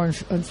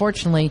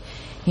unfortunately,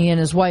 he and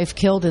his wife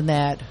killed in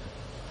that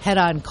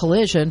head-on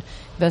collision.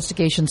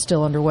 Investigation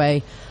still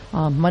underway.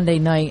 Monday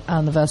night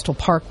on the Vestal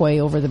Parkway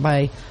over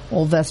by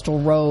Old Vestal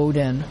Road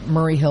and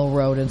Murray Hill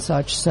Road and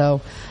such.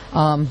 So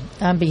on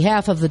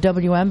behalf of the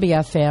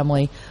WNBF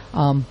family,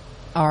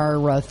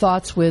 our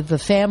thoughts with the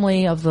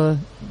family of the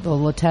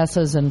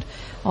Latessas and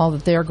all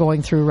that they're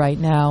going through right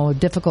now. A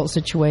difficult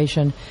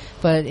situation,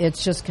 but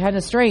it's just kind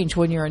of strange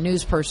when you're a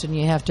news person.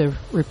 You have to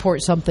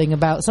report something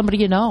about somebody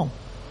you know.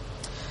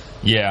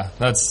 Yeah,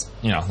 that's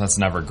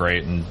never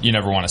great, and you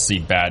never want to see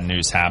bad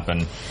news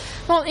happen.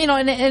 Well,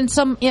 and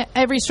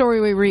every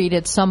story we read,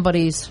 it's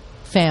somebody's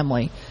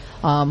family,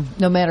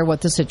 no matter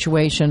what the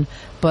situation.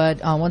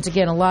 But once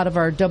again, a lot of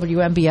our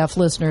WNBF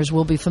listeners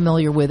will be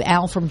familiar with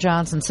Al from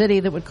Johnson City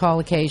that would call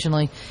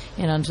occasionally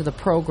in onto the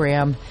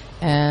program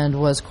and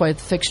was quite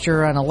the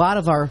fixture on a lot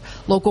of our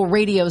local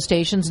radio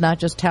stations, not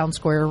just Town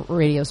Square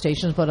radio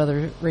stations, but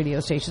other radio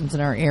stations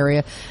in our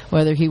area,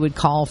 whether he would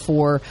call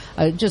for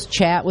just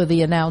chat with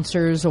the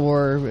announcers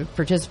or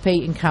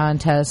participate in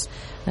contests.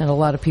 And a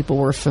lot of people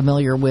were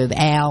familiar with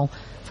Al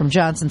from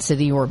Johnson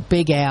City, or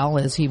Big Al,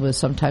 as he was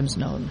sometimes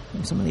known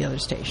in some of the other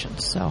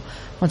stations. So,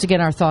 once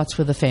again, our thoughts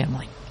with the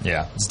family.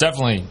 Yeah, it's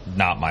definitely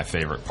not my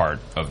favorite part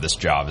of this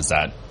job, is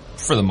that,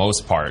 for the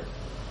most part,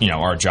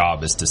 our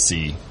job is to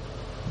see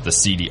the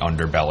seedy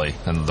underbelly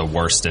and the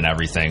worst in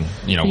everything.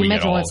 We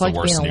get all of the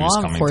worst news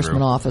coming through. Law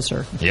enforcement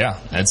officer. Yeah,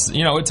 it's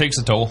it takes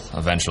a toll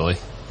eventually.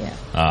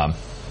 Yeah.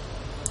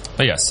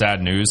 But yeah,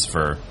 sad news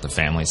for the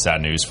family,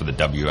 sad news for the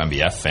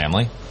WNBF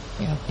family.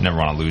 Yeah. You never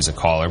want to lose a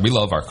caller. We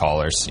love our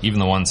callers, even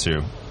the ones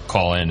who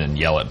call in and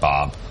yell at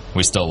Bob.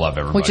 We still love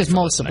everybody. Which is for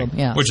most listening. of them,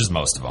 yeah. Which is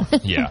most of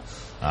them, yeah.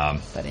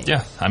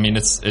 Yeah, I mean,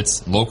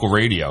 it's local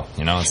radio.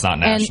 It's not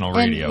national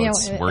radio.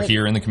 We're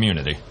here in the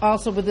community.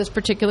 Also, with this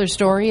particular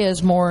story,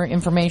 as more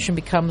information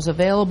becomes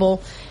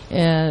available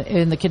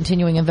in the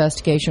continuing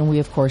investigation, we,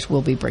 of course,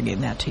 will be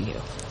bringing that to you.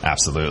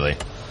 Absolutely.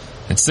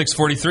 It's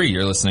 6:43.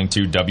 You're listening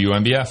to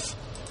WNBF.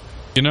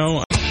 News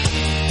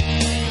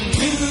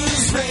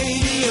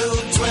Radio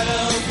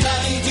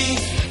 1290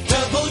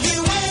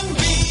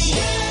 WNBF.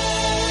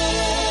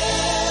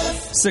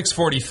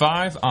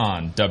 6:45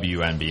 on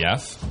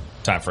WNBF.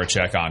 Time for a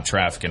check on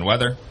traffic and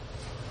weather.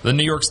 The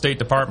New York State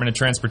Department of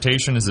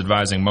Transportation is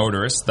advising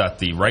motorists that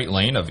the right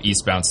lane of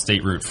eastbound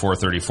State Route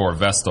 434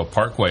 Vestal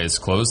Parkway is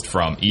closed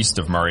from east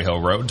of Murray Hill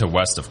Road to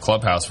west of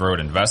Clubhouse Road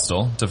in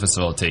Vestal to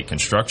facilitate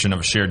construction of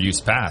a shared-use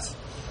path.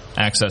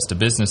 Access to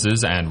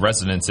businesses and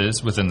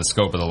residences within the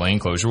scope of the lane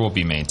closure will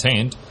be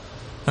maintained,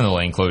 and the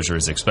lane closure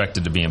is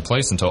expected to be in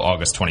place until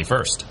August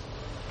 21st.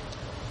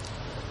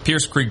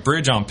 Pierce Creek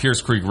Bridge on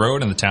Pierce Creek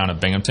Road in the town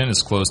of Binghamton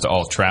is closed to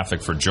all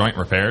traffic for joint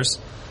repairs.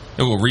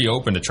 It will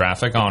reopen to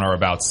traffic on or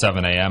about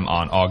 7 a.m.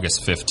 on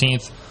August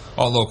 15th.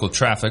 All local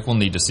traffic will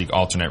need to seek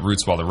alternate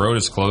routes while the road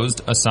is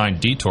closed. A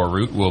signed detour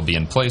route will be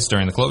in place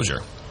during the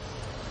closure.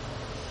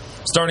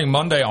 Starting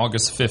Monday,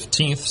 August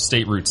 15th,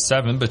 State Route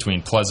 7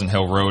 between Pleasant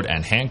Hill Road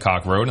and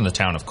Hancock Road in the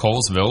town of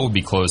Colesville will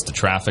be closed to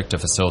traffic to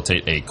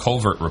facilitate a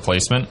culvert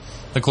replacement.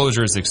 The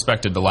closure is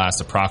expected to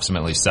last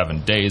approximately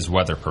 7 days,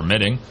 weather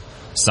permitting.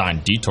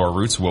 Signed detour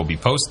routes will be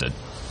posted.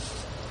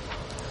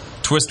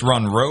 Twist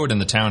Run Road in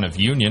the town of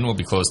Union will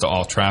be closed to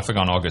all traffic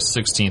on August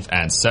 16th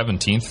and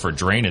 17th for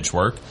drainage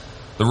work.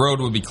 The road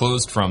will be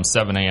closed from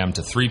 7 a.m.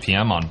 to 3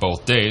 p.m. on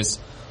both days.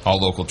 All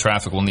local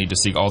traffic will need to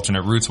seek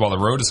alternate routes while the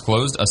road is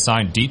closed. A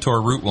signed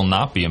detour route will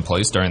not be in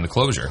place during the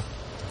closure.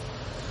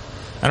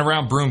 And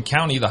around Broome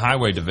County, the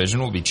Highway Division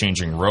will be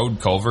changing road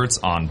culverts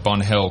on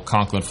Bun Hill,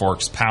 Conklin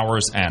Forks,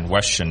 Powers, and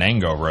West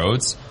Shenango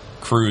roads.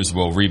 Crews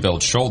will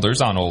rebuild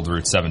shoulders on Old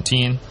Route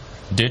 17.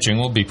 Ditching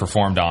will be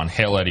performed on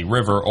Hale Eddy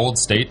River, Old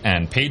State,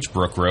 and Page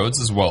Brook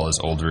roads, as well as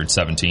Old Route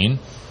 17.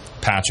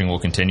 Patching will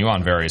continue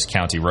on various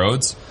county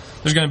roads.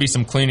 There's going to be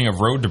some cleaning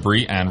of road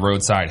debris and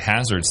roadside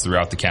hazards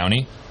throughout the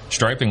county.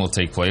 Striping will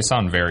take place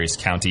on various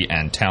county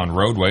and town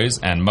roadways,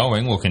 and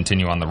mowing will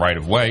continue on the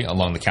right-of-way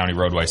along the county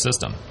roadway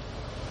system.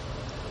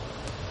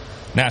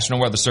 National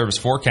Weather Service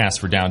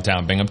forecast for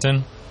downtown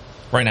Binghamton.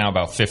 Right now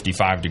about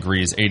 55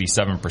 degrees,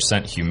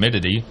 87%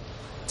 humidity.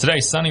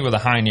 Today, sunny with a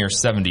high near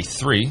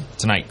 73.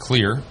 Tonight,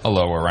 clear, a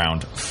low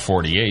around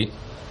 48.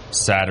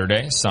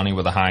 Saturday, sunny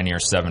with a high near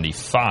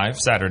 75.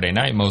 Saturday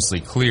night,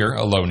 mostly clear,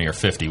 a low near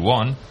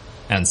 51.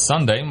 And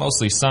Sunday,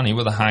 mostly sunny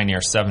with a high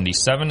near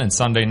 77. And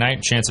Sunday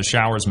night, chance of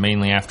showers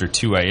mainly after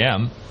 2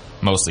 a.m.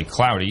 Mostly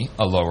cloudy,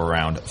 a low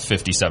around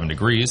 57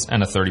 degrees,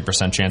 and a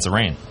 30% chance of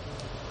rain.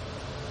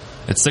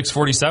 It's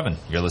 6:47.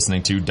 You're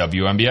listening to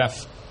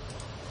WNBF.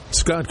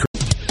 Scott.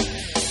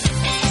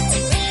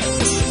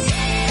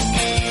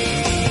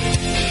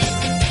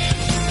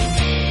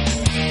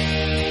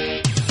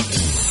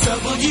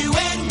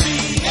 WNBF.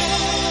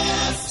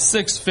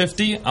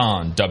 6:50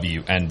 on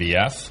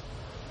WNBF.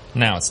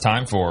 Now it's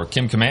time for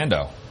Kim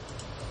Commando.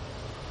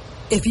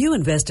 If you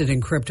invested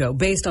in crypto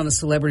based on a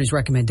celebrity's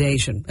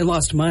recommendation and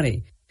lost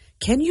money,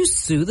 can you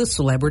sue the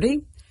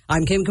celebrity?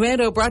 I'm Kim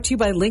Commando, brought to you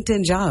by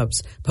LinkedIn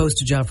Jobs.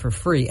 Post a job for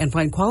free and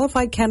find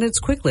qualified candidates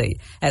quickly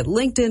at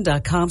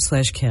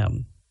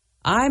linkedin.com/Kim.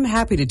 I'm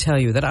happy to tell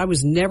you that I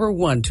was never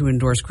one to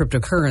endorse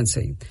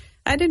cryptocurrency.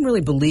 I didn't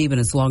really believe in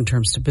its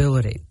long-term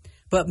stability.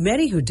 But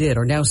many who did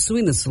are now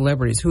suing the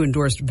celebrities who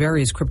endorsed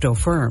various crypto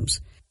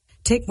firms.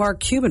 Take Mark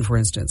Cuban, for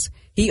instance.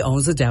 He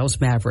owns the Dallas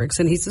Mavericks,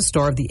 and he's the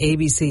star of the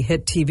ABC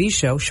hit TV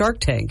show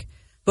Shark Tank.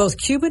 Both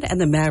Cuban and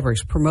the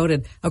Mavericks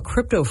promoted a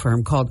crypto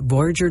firm called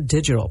Voyager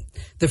Digital.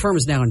 The firm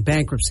is now in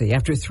bankruptcy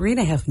after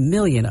 3.5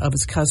 million of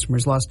its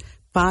customers lost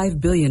 $5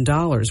 billion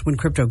when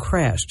crypto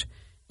crashed.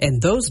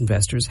 And those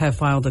investors have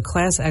filed a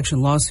class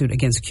action lawsuit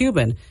against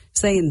Cuban,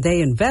 saying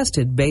they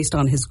invested based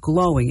on his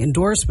glowing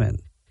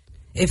endorsement.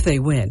 If they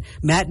win,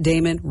 Matt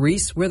Damon,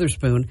 Reese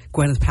Witherspoon,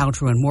 Gwyneth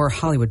Paltrow, and more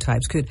Hollywood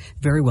types could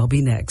very well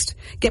be next.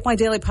 Get my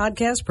daily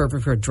podcast,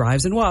 perfect for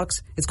drives and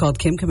walks. It's called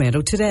Kim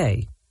Commando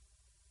Today.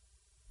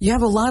 You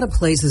have a lot of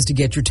places to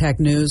get your tech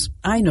news.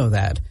 I know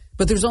that.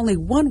 But there's only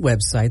one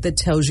website that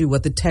tells you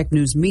what the tech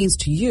news means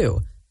to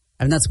you.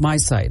 And that's my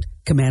site,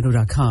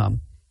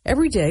 Commando.com.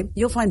 Every day,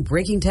 you'll find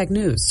breaking tech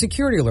news,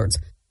 security alerts,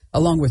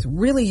 along with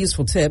really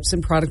useful tips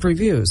and product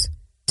reviews.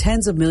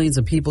 Tens of millions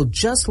of people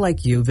just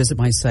like you visit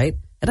my site,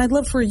 and I'd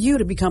love for you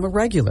to become a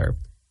regular.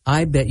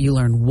 I bet you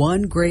learn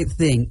one great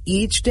thing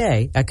each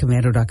day at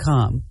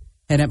Commando.com.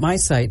 And at my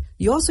site,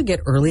 you also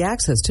get early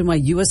access to my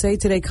USA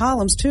Today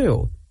columns,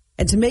 too.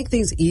 And to make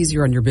things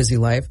easier on your busy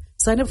life,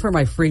 sign up for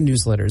my free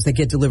newsletters that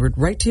get delivered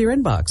right to your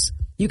inbox.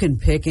 You can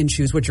pick and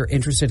choose what you're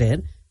interested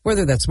in,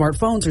 whether that's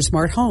smartphones or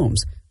smart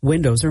homes,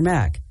 Windows or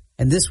Mac.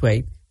 And this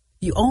way,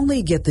 you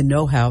only get the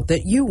know-how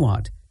that you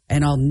want.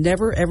 And I'll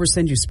never, ever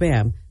send you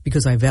spam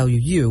because I value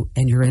you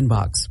and your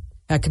inbox.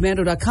 At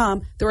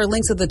Commando.com, there are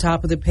links at the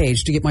top of the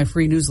page to get my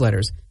free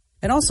newsletters.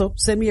 And also,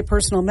 send me a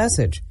personal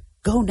message.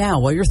 Go now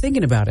while you're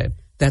thinking about it.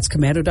 That's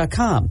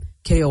Commando.com,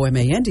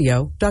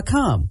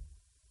 Komando.com.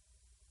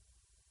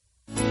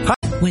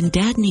 When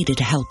Dad needed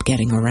help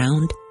getting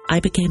around, I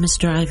became his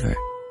driver.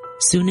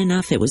 Soon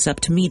enough, it was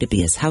up to me to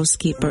be his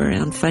housekeeper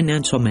and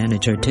financial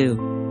manager, too.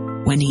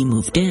 When he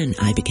moved in,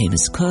 I became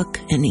his cook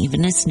and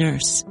even his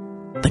nurse.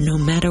 But no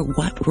matter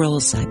what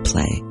roles I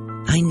play,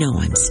 I know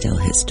I'm still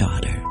his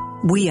daughter.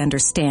 We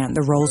understand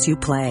the roles you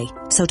play.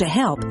 So to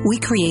help, we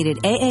created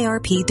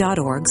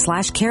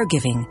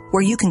aarp.org/caregiving,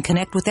 where you can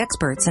connect with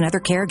experts and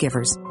other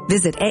caregivers.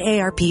 Visit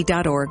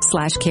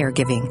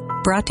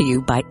aarp.org/caregiving. Brought to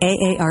you by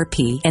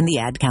AARP and the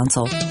Ad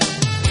Council. News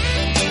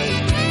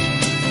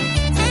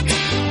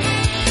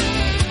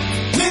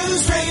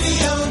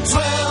Radio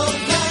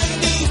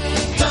 1290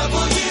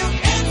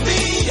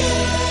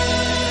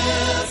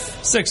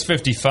 WNBF.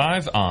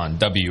 6:55 on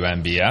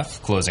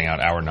WNBF, closing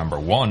out hour number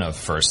 1 of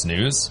First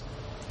News.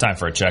 Time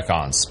for a check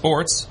on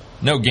sports.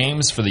 No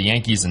games for the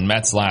Yankees and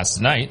Mets last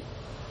night,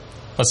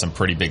 plus some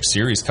pretty big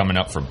series coming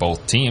up for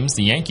both teams.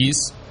 The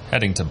Yankees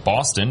heading to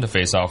Boston to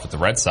face off with the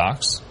Red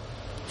Sox.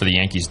 For the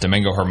Yankees,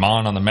 Domingo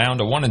Germán on the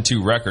mound, a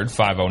 1-2 record,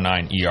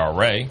 5.09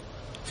 ERA.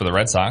 For the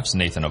Red Sox,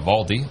 Nathan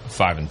Eovaldi,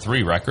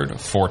 5-3 record,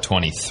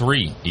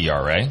 4.23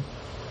 ERA.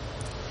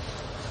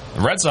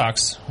 The Red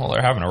Sox, well,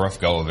 they're having a rough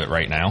go of it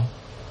right now.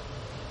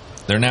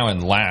 They're now in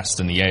last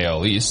in the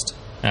AL East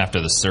after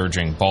the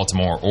surging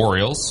Baltimore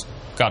Orioles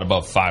got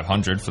above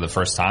 500 for the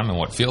first time in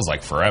what feels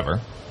like forever.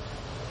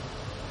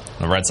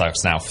 The Red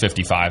Sox now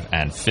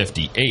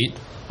 55-58.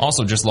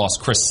 Also just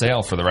lost Chris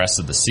Sale for the rest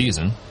of the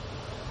season.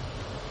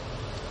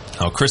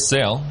 Chris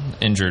Sale,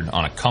 injured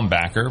on a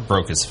comebacker,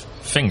 broke his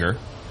finger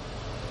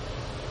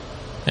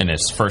in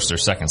his first or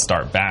second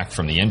start back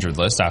from the injured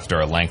list after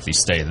a lengthy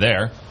stay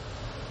there.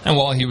 And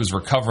while he was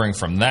recovering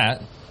from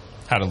that,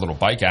 had a little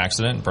bike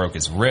accident, broke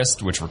his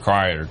wrist, which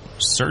required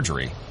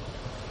surgery.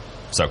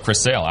 So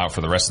Chris Sale out for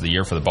the rest of the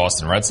year for the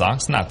Boston Red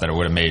Sox. Not that it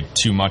would have made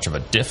too much of a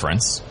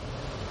difference,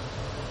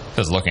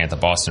 because looking at the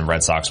Boston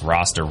Red Sox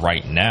roster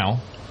right now,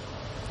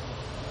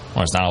 well,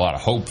 there's not a lot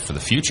of hope for the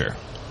future.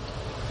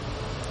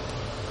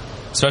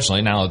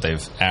 Especially now that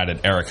they've added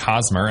Eric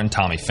Hosmer and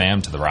Tommy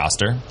Pham to the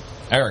roster.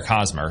 Eric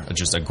Hosmer,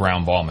 just a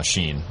ground ball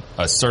machine,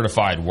 a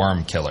certified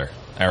worm killer.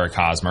 Eric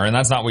Hosmer, and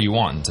that's not what you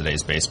want in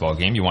today's baseball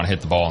game. You want to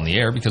hit the ball in the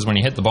air, because when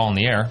you hit the ball in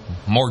the air,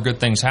 more good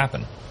things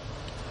happen.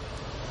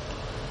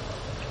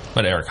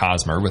 But Eric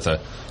Hosmer, with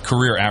a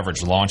career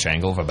average launch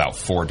angle of about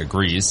 4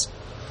 degrees,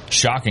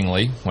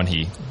 shockingly, when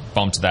he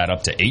bumped that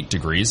up to 8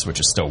 degrees, which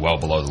is still well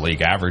below the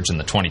league average in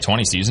the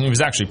 2020 season, he was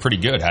actually pretty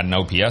good, had an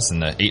OPS in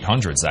the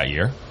 800s that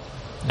year,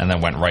 and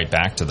then went right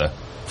back to the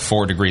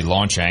 4-degree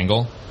launch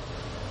angle.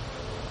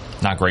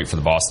 Not great for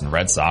the Boston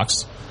Red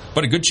Sox,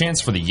 but a good chance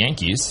for the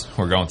Yankees,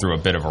 who are going through a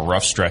bit of a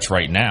rough stretch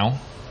right now,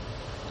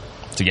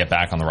 to get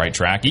back on the right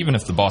track. Even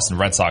if the Boston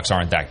Red Sox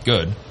aren't that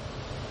good,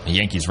 the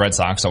Yankees-Red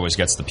Sox always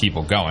gets the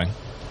people going.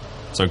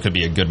 So it could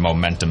be a good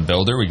momentum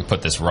builder. We could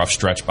put this rough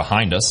stretch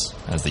behind us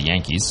as the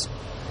Yankees.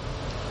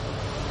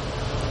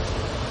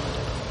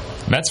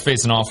 Mets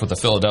facing off with the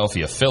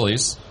Philadelphia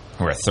Phillies,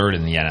 who are third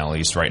in the NL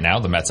East right now.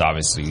 The Mets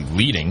obviously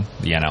leading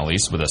the NL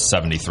East with a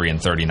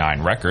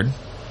 73-39 record.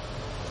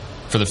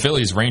 For the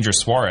Phillies, Ranger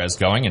Suarez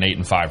going an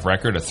 8-5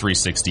 record, a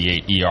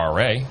 3.68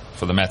 ERA.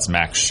 For the Mets,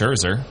 Max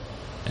Scherzer,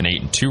 an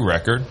 8-2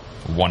 record,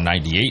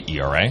 1.98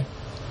 ERA.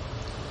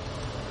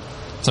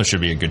 So it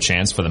should be a good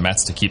chance for the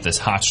Mets to keep this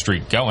hot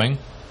streak going. I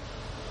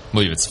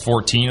believe it's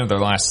 14 of their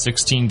last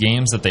 16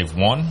 games that they've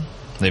won.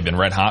 They've been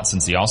red hot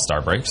since the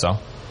All-Star break, so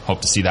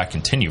hope to see that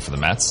continue for the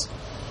Mets.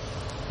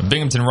 The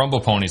Binghamton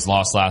Rumble Ponies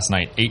lost last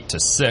night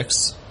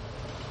 8-6.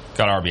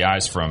 Got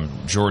RBIs from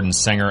Jordan,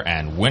 Singer,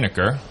 and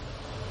Winokur.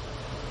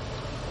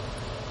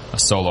 A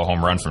solo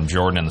home run from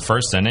Jordan in the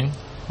first inning,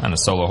 and a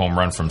solo home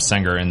run from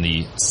Singer in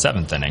the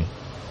 7th inning,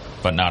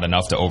 but not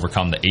enough to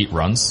overcome the 8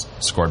 runs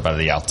scored by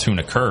the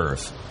Altoona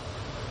Curve.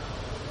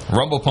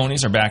 Rumble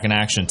Ponies are back in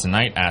action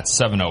tonight at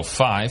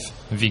 7:05.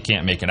 If you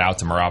can't make it out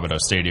to Mirabito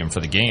Stadium for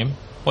the game,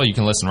 well, you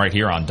can listen right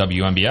here on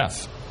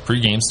WNBF.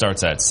 Pre-game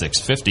starts at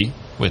 6:50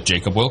 with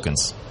Jacob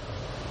Wilkins.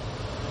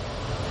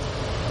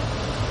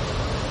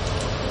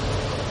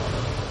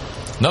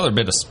 Another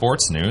bit of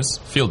sports news.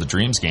 Field of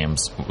Dreams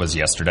games was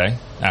yesterday.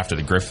 After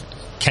the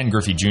Ken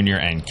Griffey Jr.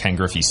 and Ken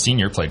Griffey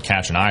Sr. played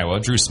catch in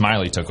Iowa, Drew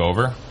Smiley took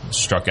over,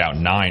 struck out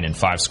 9 in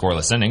 5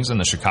 scoreless innings, and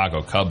the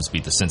Chicago Cubs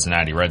beat the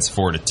Cincinnati Reds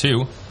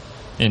 4-2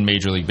 in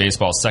Major League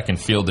Baseball's second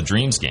Field of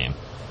Dreams game.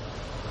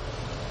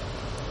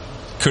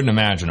 Couldn't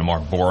imagine a more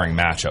boring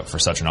matchup for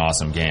such an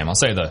awesome game. I'll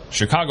say the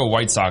Chicago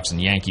White Sox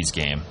and Yankees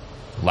game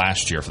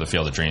last year for the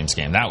Field of Dreams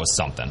game, that was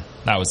something.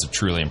 That was a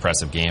truly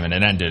impressive game, and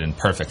it ended in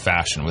perfect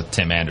fashion with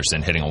Tim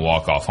Anderson hitting a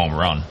walk-off home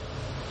run.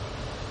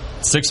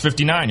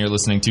 6:59, you're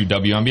listening to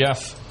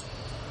WNBF.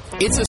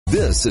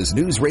 This is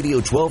News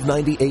Radio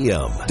 1290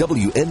 AM,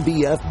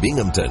 WNBF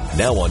Binghamton.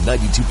 Now on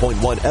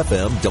 92.1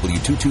 FM,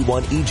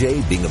 W221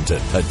 EJ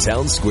Binghamton, a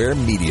Town Square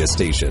media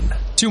station.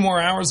 2 more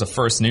hours of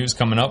First News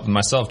coming up with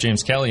myself,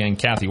 James Kelly, and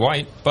Kathy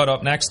Whyte. But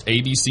up next,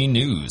 ABC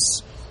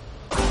News.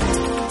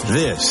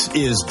 This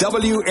is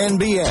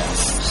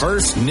WNBF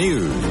First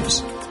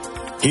News.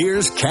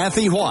 Here's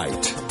Kathy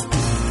Whyte.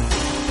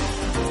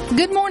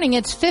 Good morning.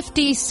 It's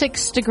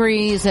 56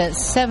 degrees at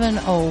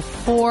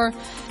 7:04.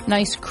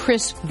 Nice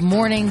crisp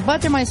morning,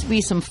 but there might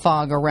be some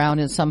fog around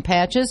in some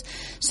patches.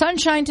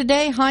 Sunshine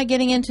today, high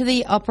getting into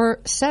the upper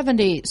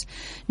 70s.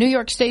 New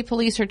York State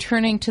Police are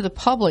turning to the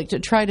public to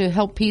try to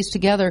help piece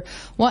together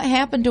what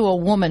happened to a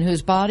woman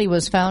whose body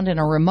was found in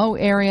a remote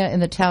area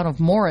in the town of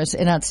Morris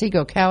in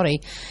Otsego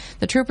County.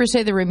 The troopers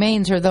say the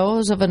remains are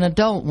those of an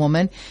adult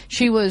woman.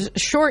 She was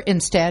short in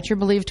stature,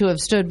 believed to have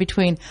stood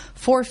between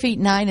 4 feet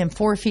 9 and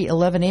 4 feet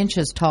 11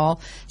 inches tall.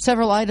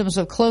 Several items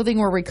of clothing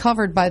were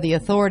recovered by the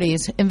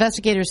authorities.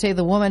 Investigators say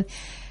the woman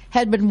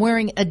had been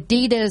wearing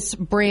Adidas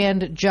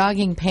brand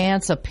jogging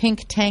pants, a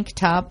pink tank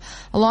top,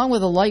 along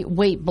with a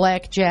lightweight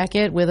black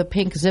jacket with a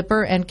pink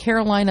zipper and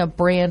Carolina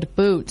brand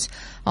boots.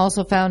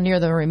 Also found near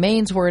the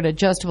remains were an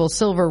adjustable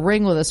silver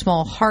ring with a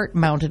small heart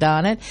mounted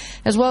on it,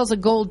 as well as a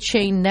gold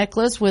chain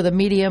necklace with a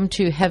medium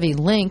to heavy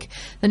link.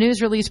 The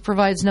news release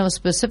provides no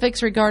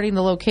specifics regarding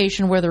the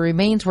location where the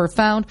remains were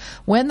found,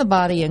 when the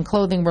body and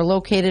clothing were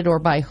located, or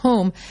by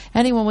whom.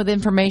 Anyone with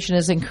information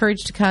is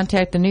encouraged to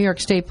contact the New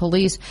York State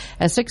Police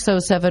at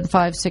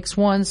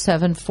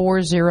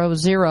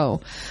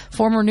 607-561-7400.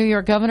 Former New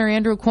York Governor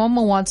Andrew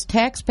Cuomo wants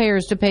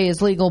taxpayers to pay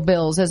his legal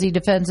bills as he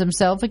defends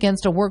himself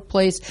against a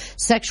workplace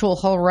sexual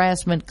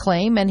harassment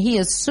claim, and he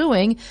is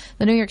suing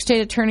the New York State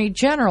Attorney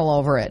General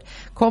over it.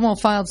 Cuomo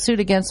filed suit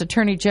against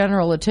Attorney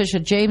General Letitia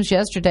James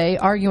yesterday,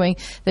 arguing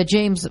that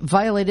James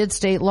violated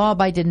state law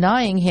by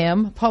denying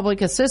him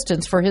public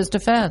assistance for his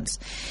defense.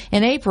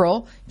 In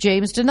April,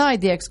 James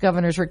denied the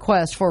ex-governor's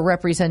request for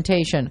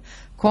representation.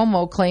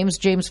 Cuomo claims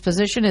James'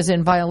 position is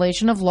in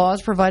violation of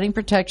laws providing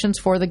protections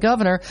for the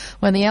governor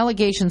when the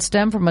allegations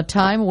stem from a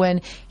time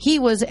when he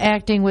was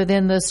acting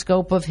within the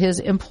scope of his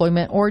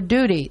employment or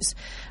duties,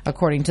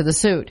 according to the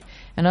suit.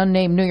 An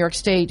unnamed New York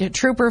State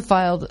trooper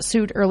filed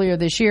suit earlier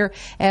this year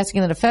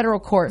asking that a federal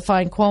court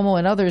find Cuomo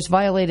and others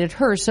violated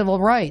her civil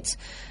rights.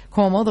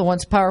 Cuomo, the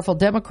once powerful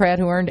Democrat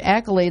who earned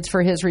accolades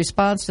for his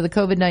response to the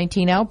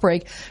COVID-19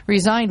 outbreak,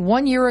 resigned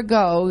 1 year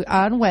ago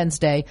on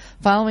Wednesday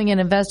following an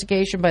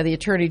investigation by the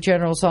Attorney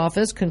General's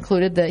office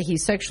concluded that he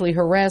sexually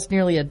harassed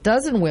nearly a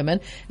dozen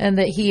women and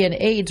that he and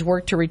aides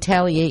worked to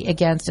retaliate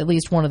against at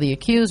least one of the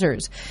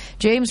accusers.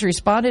 James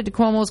responded to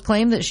Cuomo's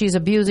claim that she's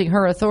abusing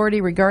her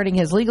authority regarding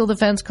his legal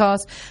defense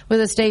costs with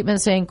a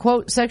statement saying,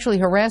 quote, "Sexually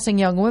harassing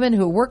young women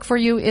who work for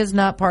you is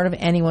not part of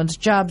anyone's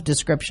job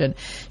description."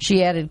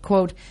 She added,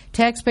 quote,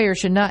 "Taxpayers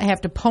should not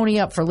have to pony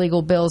up for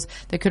legal bills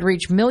that could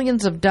reach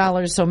millions of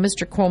dollars so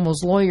Mr.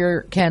 Cuomo's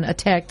lawyer can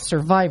attack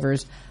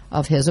survivors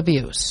of his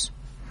abuse."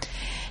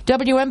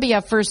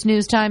 WNBF First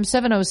News Time,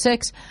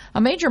 7:06.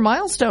 A major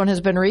milestone has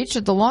been reached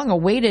at the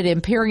long-awaited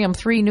Imperium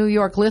 3 New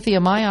York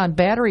lithium-ion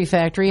battery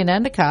factory in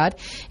Endicott.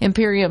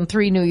 Imperium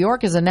 3 New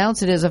York has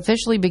announced it is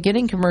officially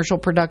beginning commercial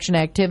production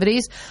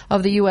activities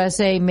of the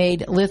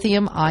USA-made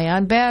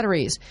lithium-ion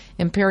batteries.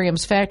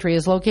 Imperium's factory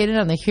is located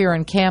on the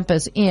Huron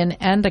campus in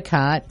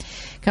Endicott.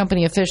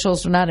 Company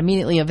officials were not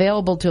immediately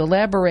available to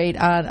elaborate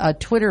on a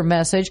Twitter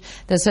message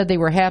that said they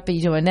were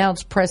happy to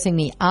announce pressing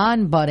the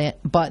on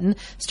button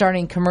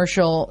starting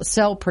commercial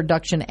cell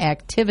production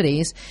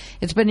activities.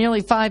 It's been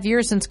nearly 5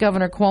 years since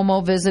Governor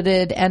Cuomo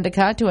visited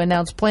Endicott to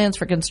announce plans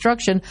for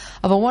construction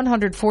of a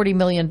 $140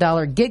 million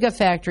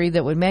gigafactory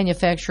that would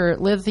manufacture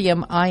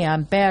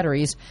lithium-ion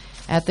batteries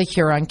at the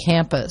Huron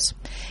campus.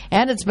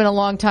 And it's been a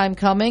long time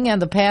coming,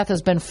 and the path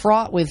has been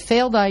fraught with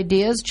failed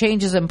ideas,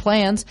 changes in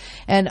plans,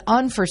 and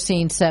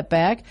unforeseen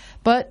setback.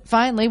 But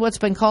finally, what's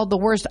been called the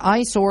worst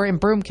eyesore in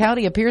Broome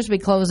County appears to be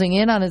closing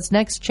in on its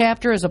next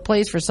chapter as a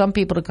place for some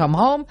people to come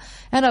home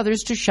and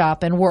others to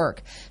shop and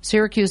work.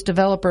 Syracuse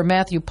developer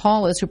Matthew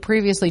Paulus, who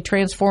previously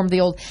transformed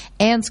the old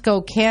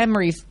Ansco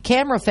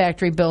camera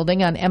factory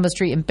building on Emma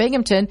Street in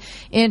Binghamton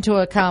into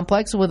a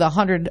complex with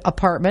 100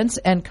 apartments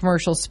and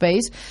commercial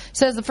space,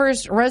 says the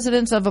first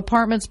residents of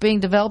apartments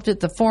being developed at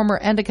the former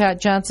Endicott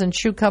Johnson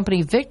Shoe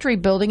Company Victory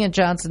building in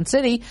Johnson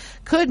City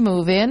could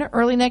move in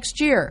early next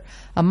year.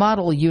 A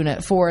model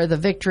unit for the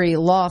Victory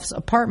Lofts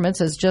apartments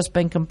has just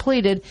been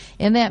completed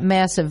in that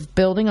massive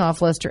building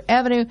off Leicester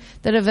Avenue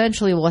that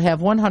eventually will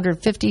have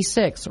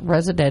 156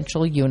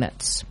 residential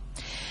units.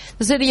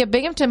 The city of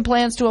Binghamton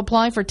plans to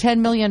apply for $10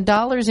 million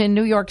in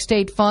New York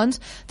State funds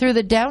through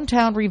the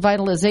Downtown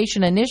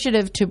Revitalization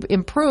Initiative to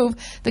improve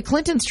the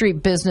Clinton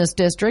Street Business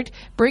District,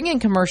 bring in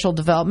commercial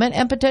development,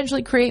 and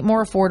potentially create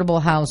more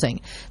affordable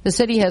housing. The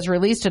city has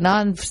released an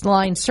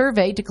online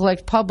survey to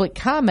collect public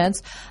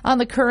comments on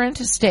the current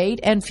state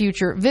and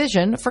future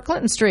vision for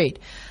Clinton Street.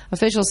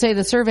 Officials say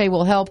the survey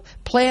will help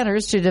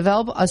planners to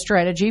develop a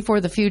strategy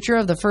for the future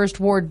of the First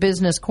Ward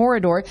business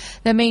corridor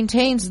that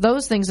maintains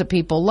those things that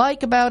people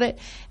like about it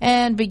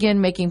and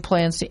begin making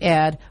plans to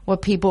add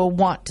what people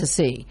want to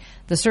see.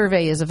 The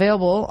survey is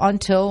available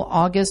until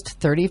August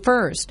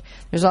 31st.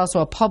 There's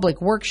also a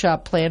public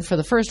workshop planned for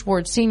the First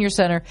Ward Senior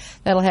Center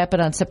that'll happen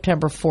on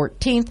September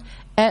 14th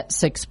at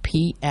 6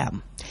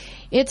 p.m.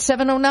 It's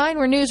 7:09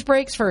 where news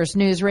breaks first.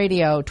 News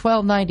Radio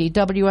 1290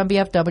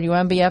 WNBF,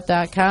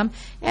 WNBF.com,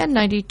 and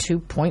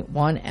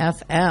 92.1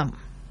 FM.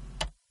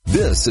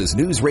 This is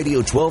News Radio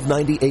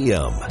 1290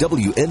 AM,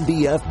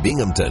 WNBF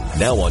Binghamton.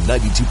 Now on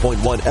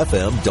 92.1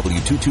 FM,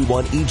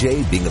 W221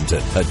 EJ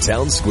Binghamton, a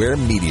Town Square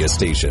media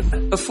station.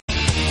 News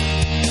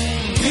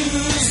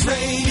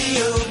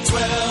Radio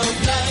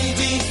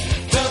 1290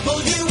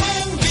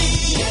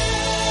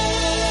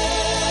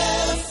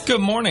 WNBF.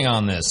 Good morning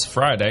on this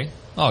Friday,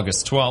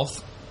 August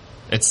 12th.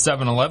 It's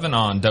 7:11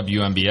 on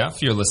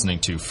WNBF. You're listening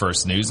to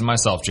First News and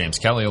myself, James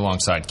Kelly,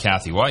 alongside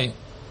Kathy Whyte.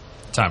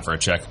 Time for a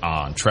check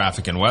on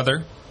traffic and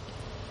weather.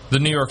 The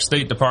New York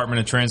State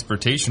Department of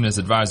Transportation is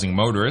advising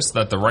motorists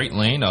that the right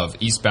lane of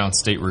eastbound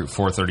State Route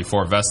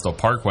 434 Vestal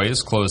Parkway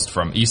is closed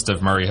from east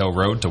of Murray Hill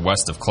Road to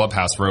west of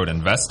Clubhouse Road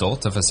in Vestal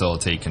to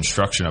facilitate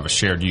construction of a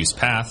shared-use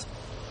path.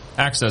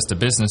 Access to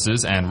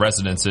businesses and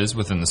residences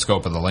within the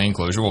scope of the lane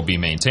closure will be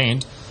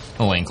maintained.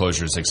 The lane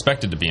closure is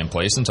expected to be in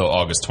place until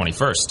August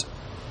 21st.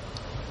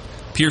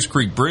 Pierce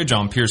Creek Bridge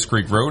on Pierce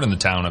Creek Road in the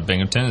town of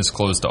Binghamton is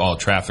closed to all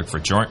traffic for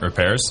joint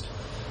repairs.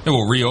 It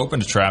will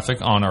reopen to traffic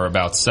on or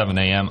about 7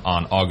 a.m.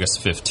 on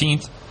August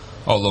 15th.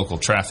 All local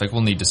traffic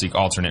will need to seek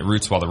alternate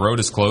routes while the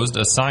road is closed.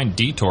 A signed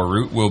detour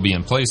route will be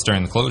in place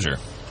during the closure.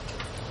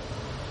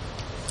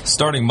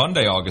 Starting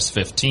Monday, August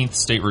 15th,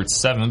 State Route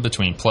 7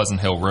 between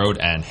Pleasant Hill Road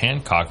and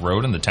Hancock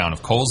Road in the town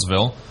of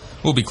Colesville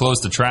will be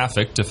closed to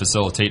traffic to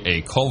facilitate a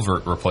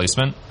culvert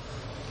replacement.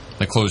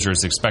 The closure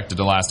is expected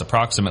to last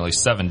approximately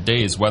 7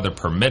 days, weather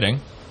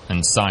permitting,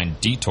 and signed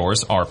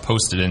detours are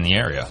posted in the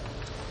area.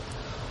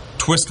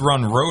 Twist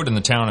Run Road in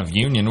the town of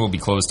Union will be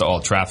closed to all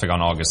traffic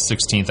on August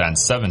 16th and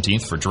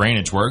 17th for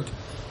drainage work.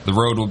 The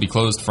road will be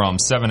closed from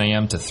 7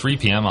 a.m. to 3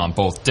 p.m. on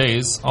both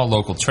days. All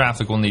local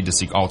traffic will need to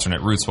seek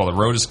alternate routes while the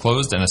road is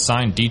closed, and a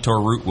signed detour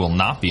route will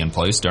not be in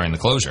place during the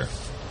closure.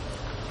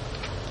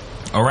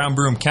 Around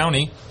Broome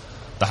County,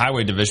 the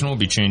Highway Division will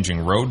be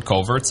changing road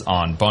culverts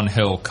on Bun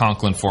Hill,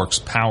 Conklin Forks,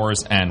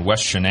 Powers, and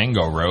West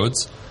Shenango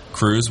roads.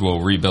 Crews will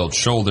rebuild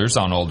shoulders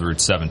on Old Route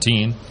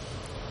 17.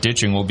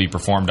 Ditching will be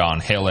performed on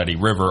Hale Eddy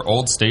River,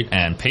 Old State,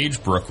 and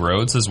Page Brook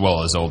roads, as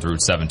well as Old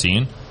Route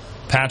 17.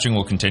 Patching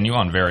will continue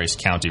on various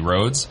county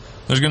roads.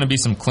 There's going to be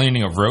some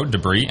cleaning of road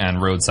debris and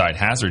roadside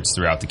hazards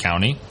throughout the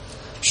county.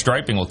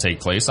 Striping will take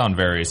place on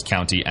various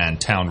county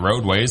and town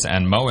roadways,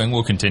 and mowing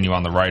will continue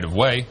on the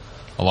right-of-way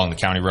along the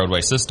county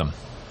roadway system.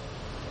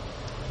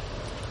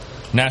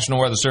 National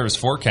Weather Service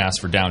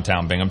forecast for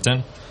downtown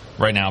Binghamton.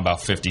 Right now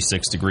about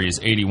 56 degrees,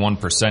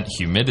 81%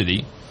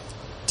 humidity.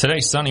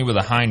 Today, sunny with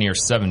a high near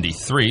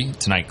 73.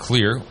 Tonight,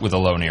 clear with a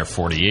low near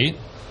 48.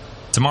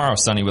 Tomorrow,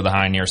 sunny with a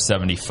high near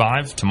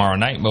 75. Tomorrow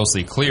night,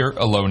 mostly clear,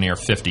 a low near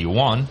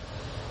 51.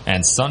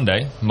 And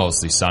Sunday,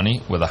 mostly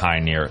sunny with a high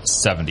near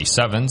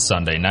 77.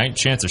 Sunday night,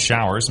 chance of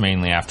showers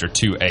mainly after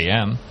 2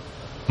 a.m.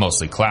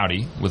 Mostly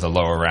cloudy with a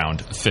low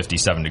around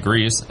 57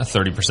 degrees, a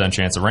 30%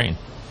 chance of rain.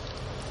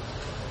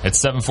 It's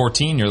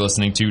 7:14. You're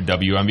listening to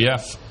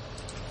WNBF.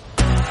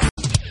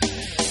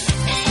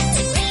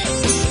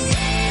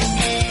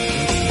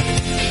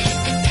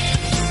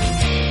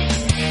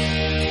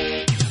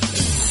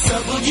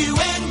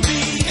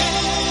 WNBF.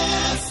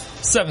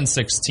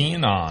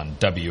 7:16 on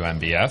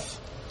WNBF.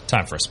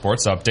 Time for a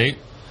sports update.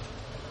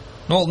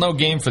 Well, no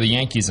game for the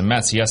Yankees and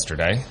Mets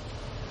yesterday.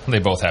 They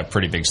both have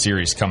pretty big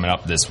series coming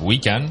up this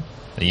weekend.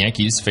 The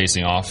Yankees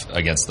facing off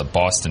against the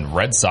Boston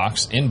Red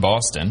Sox in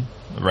Boston.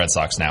 The Red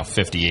Sox now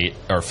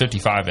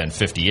 55 and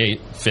 58,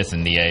 fifth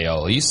in the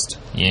AL East.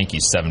 The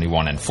Yankees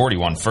 71 and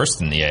 41,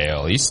 first in the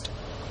AL East.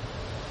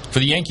 For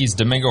the Yankees,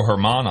 Domingo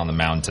Germán on the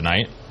mound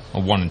tonight. A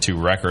 1-2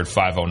 record,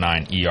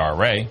 5.09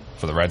 ERA.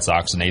 For the Red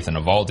Sox, Nathan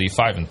Eovaldi,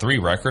 5-3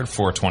 record,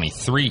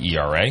 4.23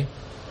 ERA.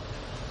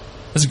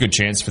 There's a good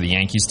chance for the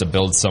Yankees to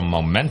build some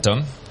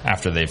momentum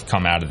after they've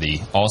come out of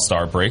the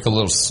All-Star break a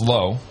little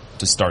slow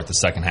to start the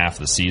second half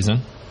of the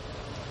season.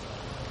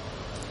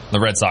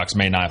 The Red Sox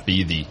may not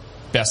be the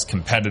best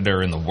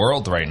competitor in the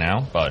world right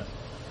now, but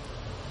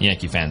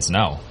Yankee fans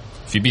know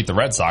if you beat the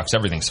Red Sox,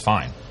 everything's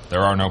fine.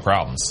 There are no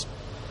problems.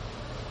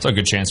 So a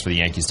good chance for the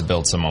Yankees to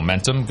build some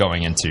momentum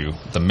going into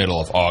the middle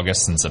of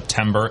August and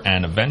September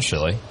and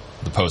eventually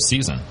the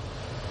postseason.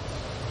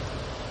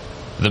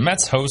 The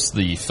Mets host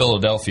the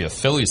Philadelphia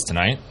Phillies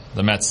tonight.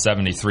 The Mets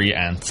 73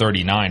 and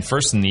 39,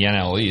 first in the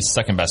NL East,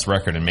 second best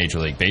record in Major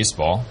League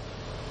Baseball.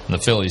 The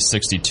Phillies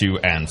 62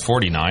 and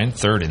 49,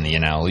 third in the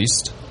NL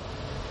East.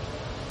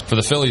 For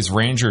the Phillies,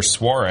 Ranger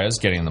Suarez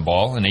getting the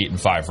ball, an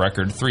 8-5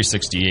 record,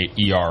 3.68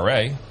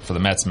 ERA. For the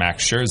Mets,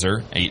 Max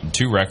Scherzer,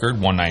 8-2 record,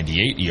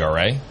 1.98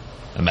 ERA.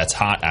 The Mets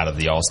hot out of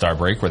the All-Star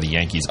break, where the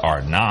Yankees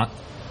are not.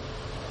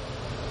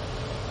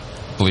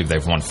 I believe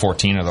they've won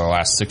 14 of their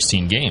last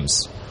 16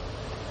 games.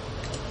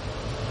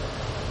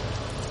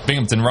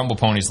 Binghamton Rumble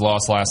Ponies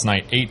lost last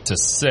night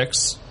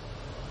 8-6.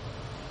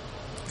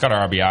 Got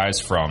our RBIs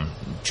from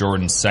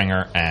Jordan,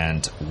 Sanger,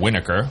 and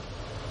Winokur.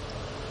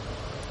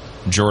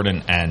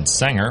 Jordan and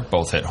Sanger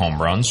both hit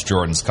home runs.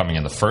 Jordan's coming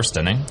in the first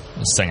inning.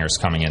 Sanger's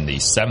coming in the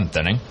seventh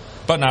inning.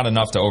 But not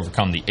enough to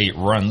overcome the 8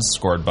 runs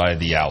scored by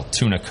the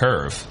Altoona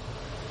Curve.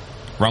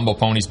 Rumble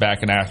Ponies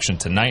back in action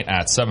tonight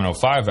at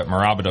 7:05 at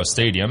Mirabito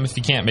Stadium. If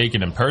you can't make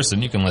it in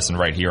person, you can listen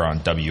right here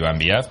on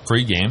WMBF.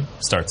 Pre-game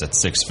starts at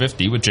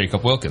 6:50 with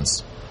Jacob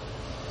Wilkins.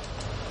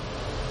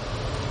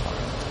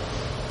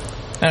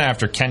 And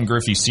after Ken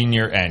Griffey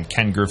Sr. and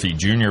Ken Griffey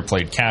Jr.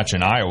 played catch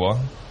in Iowa,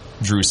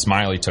 Drew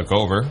Smiley took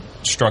over,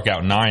 struck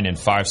out 9 in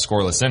 5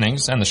 scoreless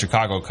innings, and the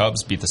Chicago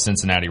Cubs beat the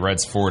Cincinnati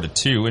Reds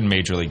 4-2 in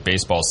Major League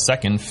Baseball's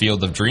second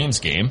Field of Dreams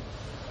game,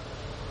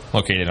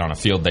 located on a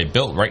field they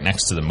built right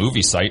next to the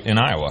movie site in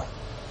Iowa.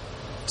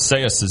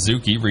 Seiya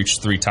Suzuki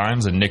reached 3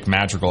 times, and Nick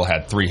Madrigal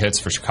had 3 hits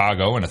for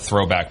Chicago in a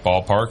throwback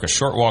ballpark a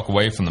short walk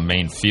away from the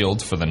main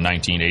field for the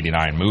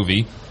 1989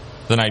 movie.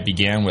 The night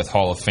began with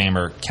Hall of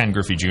Famer Ken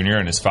Griffey Jr.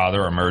 and his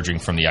father emerging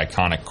from the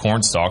iconic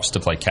cornstalks to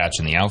play catch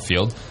in the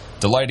outfield,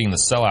 delighting the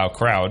sellout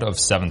crowd of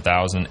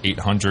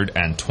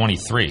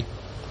 7,823.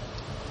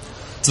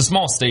 It's a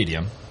small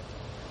stadium,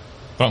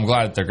 but I'm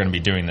glad that they're going to be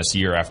doing this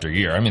year after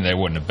year. I mean, they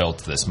wouldn't have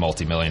built this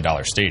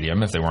multi-million-dollar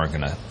stadium if they weren't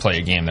going to play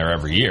a game there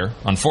every year.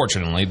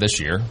 Unfortunately, this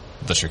year,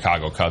 the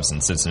Chicago Cubs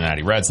and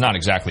Cincinnati Reds, not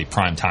exactly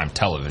primetime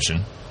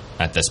television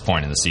at this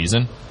point in the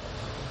season,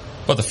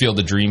 but the Field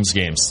of Dreams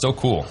game's still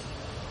cool.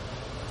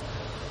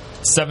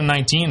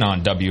 7:19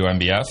 on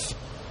WMBF.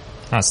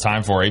 Now it's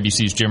time for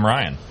ABC's Jim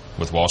Ryan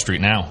with Wall Street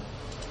Now.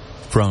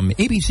 From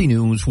ABC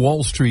News,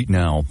 Wall Street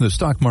Now. The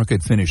stock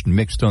market finished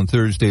mixed on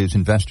Thursday as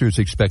investors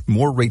expect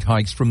more rate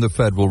hikes from the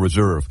Federal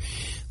Reserve.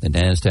 The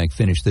Nasdaq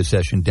finished the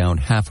session down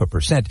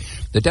 0.5%.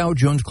 The Dow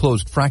Jones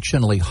closed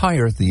fractionally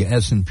higher, the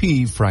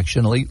S&P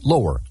fractionally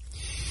lower.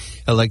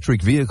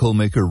 Electric vehicle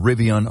maker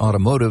Rivian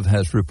Automotive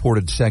has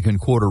reported second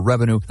quarter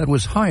revenue that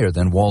was higher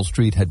than Wall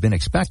Street had been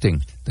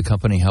expecting. The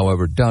company,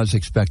 however, does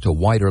expect a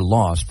wider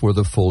loss for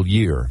the full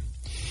year.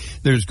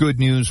 There's good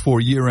news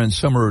for year-end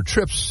summer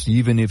trips,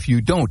 even if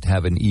you don't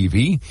have an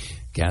EV.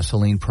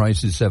 Gasoline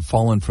prices have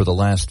fallen for the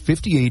last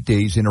 58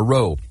 days in a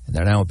row, and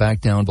they're now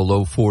back down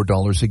below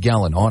 $4 a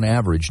gallon on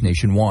average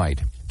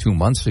nationwide. 2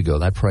 months ago,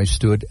 that price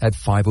stood at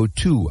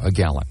 $5.02 a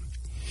gallon.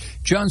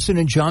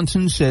 Johnson &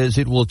 Johnson says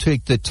it will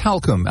take the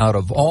talcum out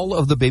of all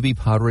of the baby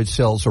powder it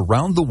sells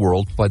around the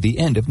world by the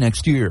end of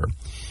next year.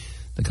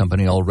 The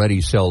company already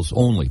sells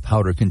only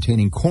powder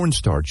containing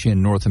cornstarch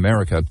in North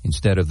America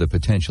instead of the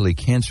potentially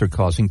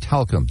cancer-causing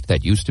talcum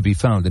that used to be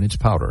found in its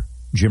powder.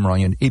 Jim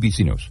Ryan,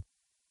 ABC News.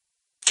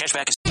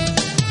 Cashback is...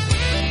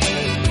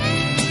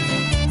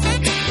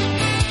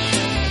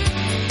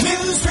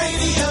 News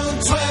Radio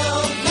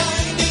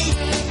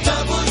 1290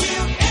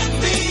 WMBF.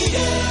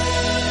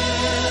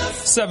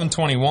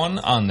 7:21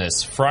 on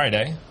this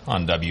Friday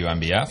on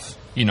WMBF.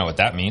 You know what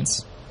that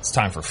means. It's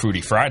time for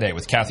Foodie Friday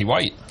with Kathy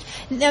Whyte.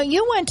 Now,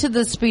 you went to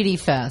the Speedy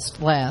Fest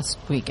last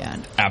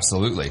weekend.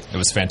 Absolutely. It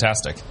was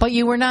fantastic. But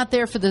you were not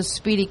there for the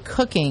Speedy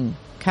Cooking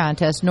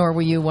Contest, nor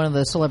were you one of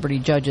the celebrity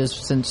judges,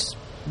 since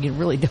you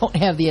really don't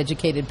have the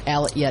educated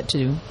palate yet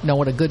to know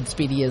what a good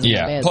Speedy is.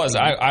 Yeah, and a bad plus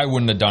Speedy. I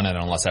wouldn't have done it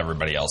unless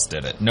everybody else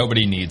did it.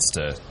 Nobody needs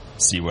to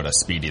see what a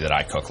Speedy that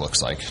I cook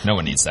looks like. No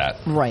one needs that.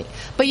 Right.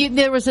 But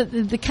there was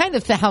the kind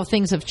of how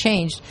things have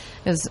changed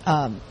is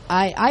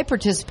I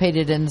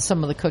participated in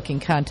some of the cooking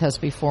contests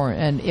before,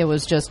 and it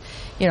was just,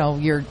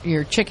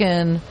 your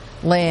chicken,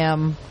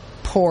 lamb,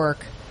 pork,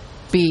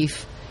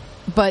 beef.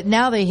 But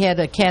now they had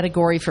a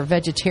category for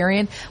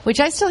vegetarian, which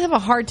I still have a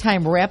hard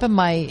time wrapping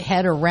my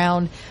head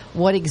around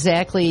what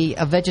exactly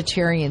a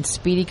vegetarian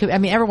Speedy could. I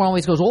mean, everyone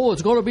always goes, oh,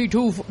 it's going to be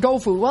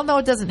tofu. Well, no,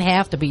 it doesn't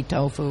have to be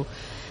tofu.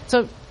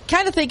 So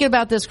kind of thinking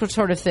about this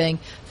sort of thing.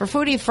 For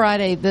Foodie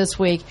Friday this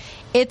week,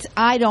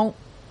 I don't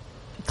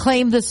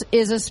claim this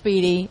is a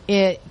Speedy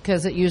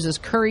because it uses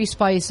curry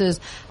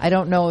spices. I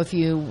don't know if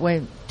you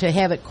went to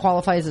have it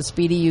qualify as a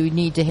Speedy, you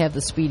need to have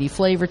the Speedy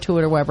flavor to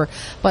it or whatever.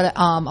 But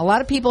a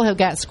lot of people have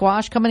got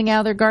squash coming out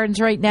of their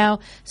gardens right now,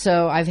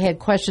 so I've had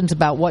questions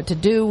about what to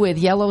do with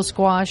yellow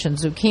squash and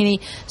zucchini.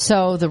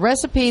 So the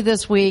recipe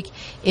this week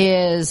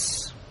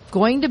is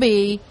going to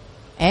be,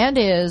 and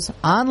is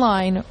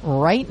online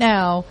right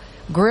now,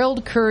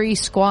 grilled curry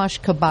squash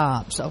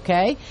kebabs,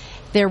 okay?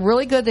 They're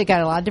really good. They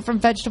got a lot of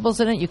different vegetables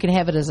in it. You can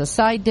have it as a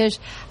side dish.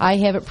 I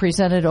have it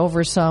presented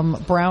over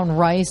some brown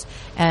rice,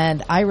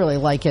 and I really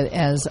like it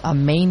as a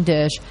main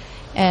dish,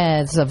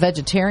 as a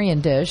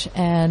vegetarian dish,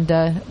 and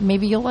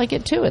maybe you'll like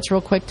it too. It's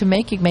real quick to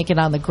make. You can make it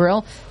on the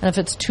grill, and if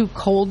it's too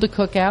cold to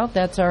cook out,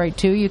 that's all right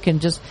too. You can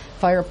just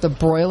fire up the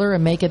broiler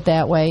and make it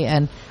that way.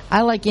 And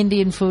I like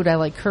Indian food. I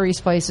like curry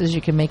spices.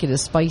 You can make it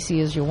as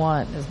spicy as you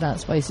want, as not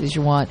spicy as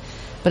you want.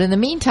 But in the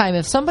meantime,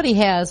 if somebody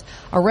has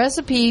a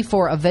recipe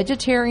for a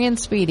vegetarian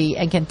Speedy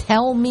and can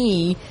tell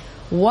me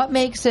what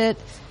makes it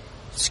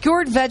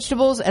skewered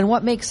vegetables and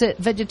what makes it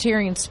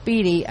vegetarian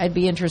Speedy, I'd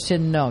be interested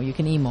to know. You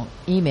can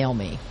email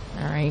me.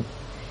 All right?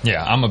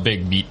 Yeah, I'm a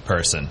big meat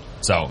person.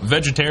 So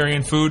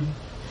vegetarian food,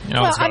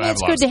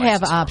 it's good to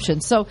have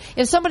options. So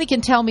if somebody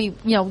can tell me,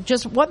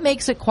 just what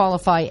makes it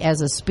qualify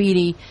as a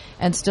Speedy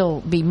and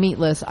still be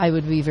meatless, I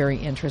would be very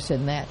interested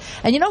in that.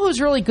 And you know who's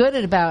really good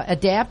at about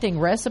adapting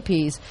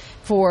recipes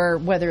for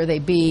whether they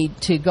be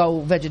to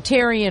go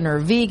vegetarian or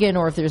vegan,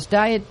 or if there's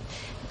diet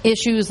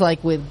issues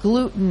like with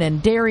gluten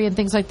and dairy and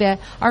things like that,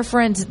 our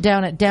friends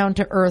down at Down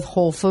to Earth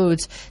Whole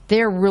Foods,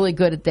 they're really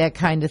good at that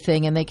kind of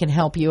thing, and they can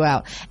help you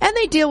out. And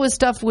they deal with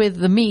stuff with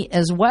the meat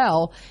as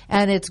well,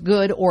 and it's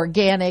good,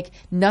 organic,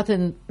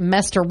 nothing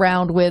messed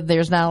around with.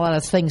 There's not a lot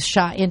of things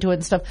shot into it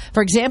and stuff.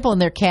 For example, in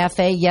their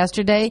cafe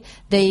yesterday,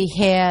 they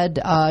had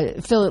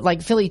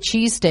Philly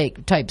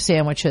cheesesteak type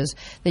sandwiches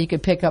that you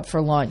could pick up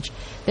for lunch.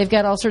 They've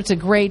got all sorts of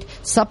great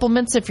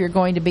supplements if you're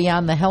going to be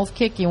on the health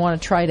kick. You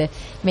want to try to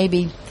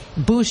maybe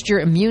boost your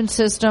immune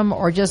system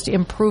or just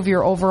improve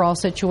your overall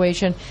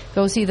situation.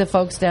 Go see the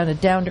folks down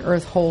at Down to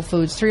Earth Whole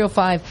Foods,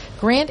 305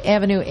 Grant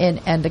Avenue in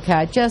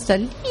Endicott, just a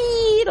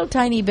little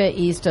tiny bit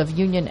east of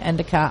Union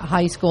Endicott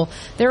High School.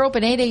 They're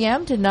open 8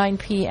 a.m. to 9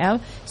 p.m.,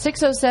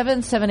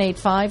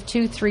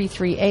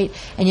 607-785-2338.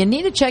 And you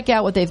need to check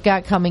out what they've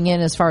got coming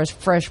in as far as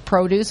fresh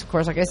produce. Of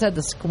course, like I said,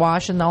 the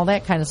squash and all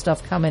that kind of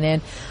stuff coming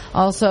in.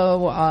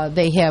 Also,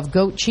 they have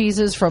goat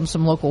cheeses from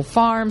some local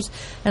farms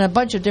and a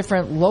bunch of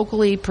different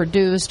locally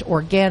produced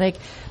organic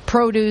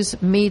produce,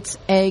 meats,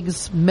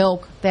 eggs,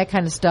 milk, that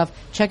kind of stuff.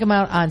 Check them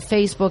out on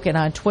Facebook and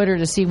on Twitter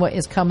to see what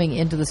is coming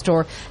into the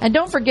store. And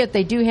don't forget,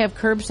 they do have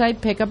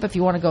curbside pickup if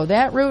you want to go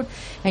that route,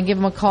 and give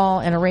them a call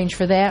and arrange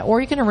for that. Or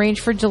you can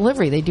arrange for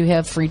delivery. They do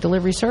have free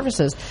delivery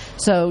services.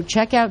 So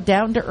check out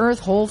Down to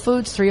Earth Whole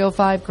Foods,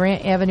 305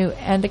 Grant Avenue,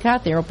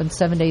 Endicott. They're open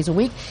 7 days a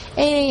week,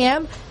 8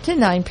 a.m. to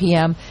 9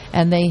 p.m.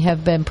 And they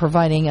have been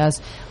providing us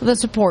the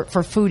support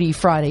for Foodie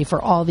Friday for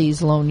all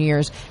these lone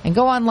years. And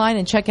go online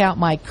and check out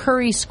my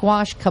curry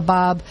squash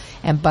kebab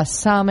and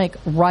balsamic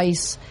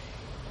rice.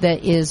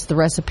 That is the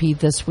recipe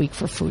this week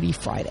for Foodie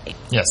Friday.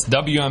 Yes,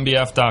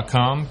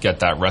 WNBF.com.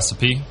 Get that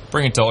recipe.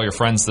 Bring it to all your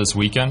friends this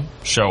weekend.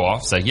 Show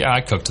off. Say, yeah,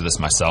 I cooked this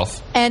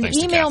myself. And Thanks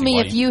email me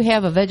White. if you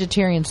have a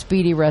vegetarian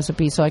speedy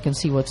recipe so I can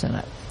see what's in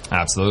it.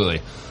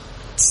 Absolutely.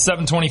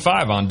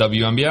 7:25 on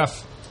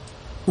WNBF.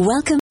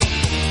 Welcome.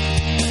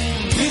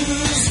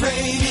 News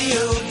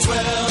Radio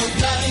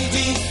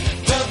 1290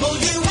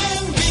 WNBF.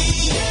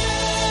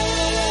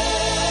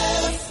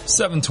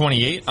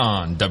 7:28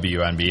 on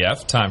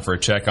WNBF. Time for a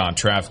check on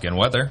traffic and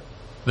weather.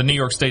 The New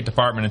York State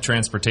Department of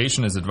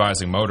Transportation is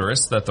advising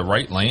motorists that the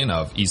right lane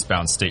of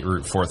eastbound State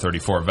Route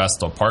 434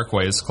 Vestal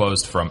Parkway is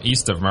closed from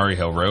east of Murray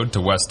Hill Road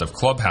to west of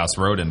Clubhouse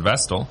Road in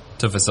Vestal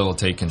to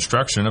facilitate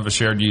construction of a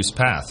shared-use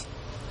path.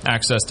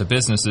 Access to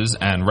businesses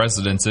and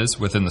residences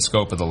within the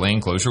scope of the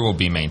lane closure will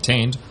be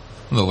maintained.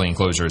 The lane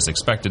closure is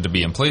expected to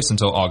be in place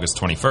until August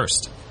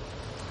 21st.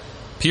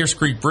 Pierce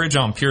Creek Bridge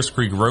on Pierce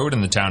Creek Road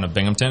in the town of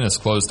Binghamton is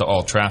closed to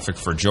all traffic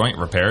for joint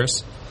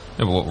repairs.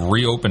 It will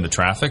reopen to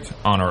traffic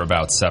on or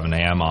about 7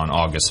 a.m. on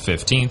August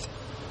 15th.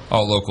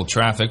 All local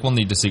traffic will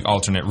need to seek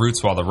alternate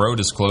routes while the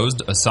road is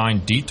closed. A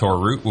signed detour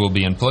route will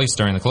be in place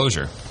during the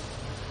closure.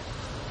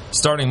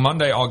 Starting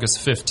Monday,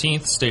 August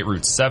 15th, State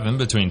Route 7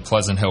 between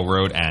Pleasant Hill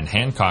Road and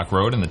Hancock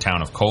Road in the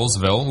town of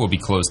Colesville will be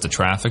closed to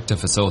traffic to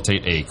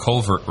facilitate a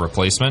culvert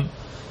replacement.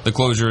 The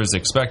closure is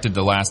expected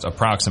to last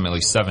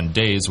approximately 7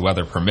 days,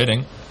 weather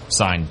permitting.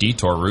 Signed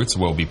detour routes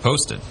will be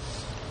posted.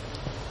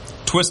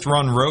 Twist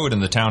Run Road in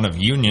the town of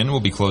Union will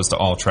be closed to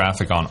all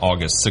traffic on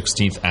August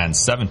 16th and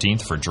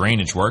 17th for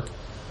drainage work.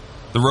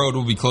 The road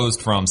will be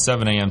closed from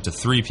 7 a.m. to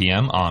 3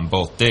 p.m. on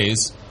both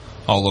days.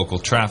 All local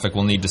traffic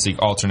will need to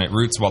seek alternate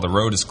routes while the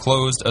road is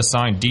closed. A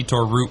signed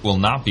detour route will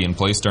not be in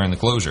place during the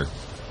closure.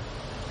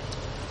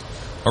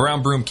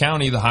 Around Broome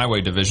County, the Highway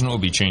Division will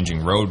be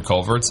changing road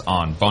culverts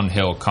on Bun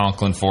Hill,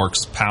 Conklin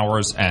Forks,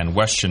 Powers, and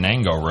West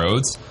Shenango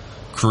roads.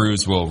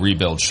 Crews will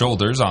rebuild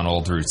shoulders on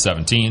Old Route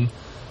 17.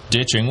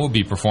 Ditching will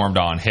be performed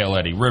on Hale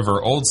Eddy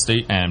River, Old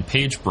State, and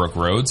Pagebrook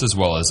roads, as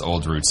well as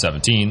Old Route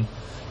 17.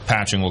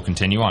 Patching will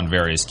continue on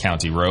various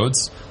county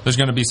roads. There's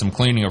going to be some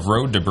cleaning of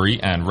road debris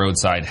and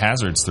roadside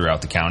hazards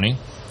throughout the county.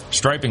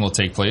 Striping will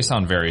take place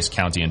on various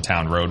county and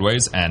town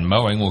roadways, and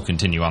mowing will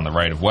continue on the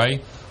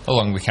right-of-way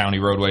along the county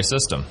roadway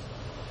system.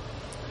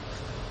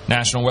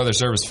 National Weather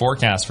Service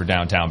forecast for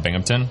downtown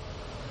Binghamton.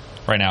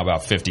 Right now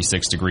about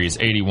 56 degrees,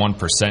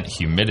 81%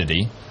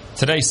 humidity.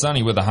 Today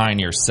sunny with a high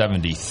near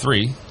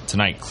 73.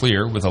 Tonight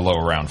clear with a low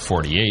around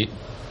 48.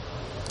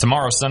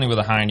 Tomorrow sunny with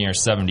a high near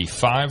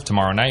 75.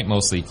 Tomorrow night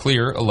mostly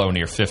clear, a low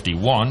near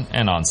 51.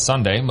 And on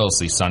Sunday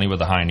mostly sunny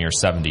with a high near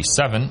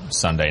 77.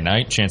 Sunday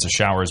night chance of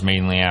showers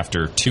mainly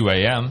after 2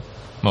 a.m.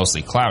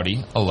 Mostly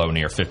cloudy, a low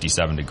near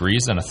 57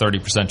 degrees, and a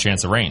 30%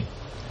 chance of rain.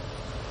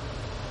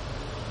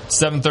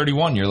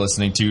 7:31, you're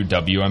listening to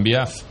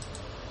WNBF.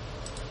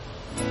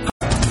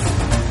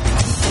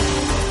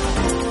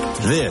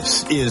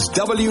 This is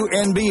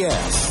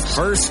WNBF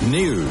First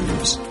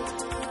News.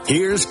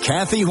 Here's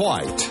Kathy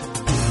White.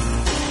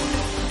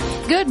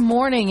 Good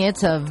morning.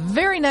 It's a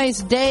very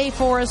nice day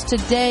for us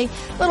today.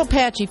 Little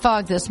patchy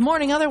fog this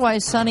morning,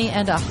 otherwise sunny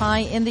and a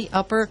high in the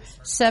upper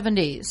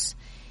 70s.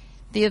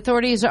 The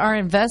authorities are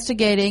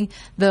investigating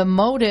the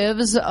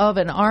motives of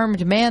an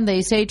armed man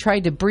they say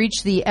tried to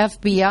breach the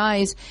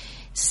FBI's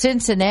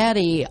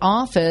Cincinnati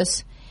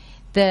office.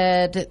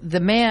 that the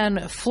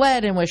man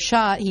fled and was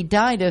shot. He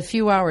died a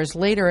few hours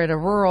later at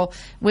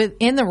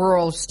in the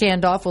rural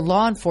standoff with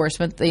law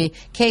enforcement. The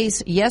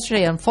case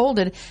yesterday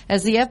unfolded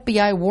as the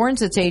FBI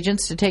warns its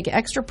agents to take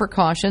extra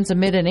precautions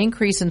amid an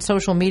increase in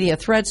social media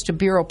threats to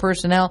Bureau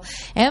personnel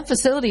and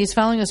facilities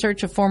following a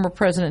search of former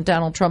President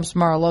Donald Trump's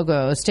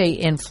Mar-a-Lago estate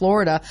in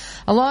Florida.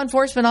 A law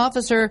enforcement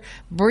officer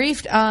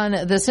briefed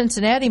on the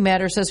Cincinnati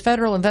matter says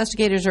federal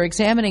investigators are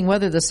examining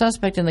whether the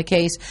suspect in the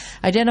case,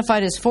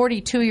 identified as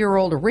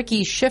 42-year-old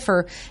Ricky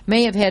Schiffer,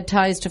 may have had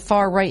ties to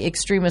far-right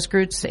extremist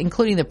groups,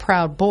 including the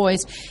Proud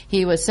Boys.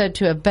 He was said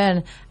to have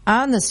been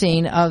on the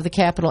scene of the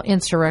Capitol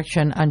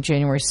insurrection on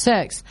January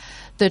 6th.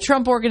 The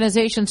Trump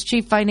Organization's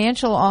chief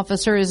financial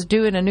officer is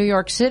due in a New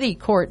York City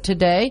court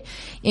today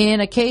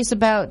in a case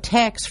about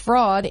tax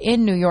fraud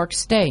in New York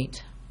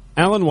State.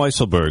 Alan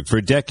Weisselberg,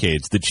 for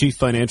decades the chief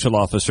financial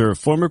officer of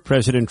former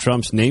President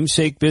Trump's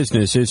namesake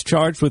business, is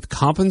charged with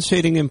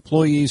compensating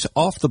employees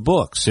off the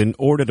books in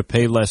order to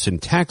pay less in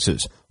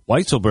taxes.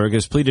 Weisselberg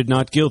has pleaded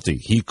not guilty.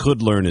 He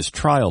could learn his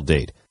trial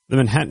date. The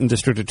Manhattan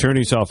District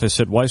Attorney's Office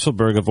said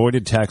Weisselberg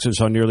avoided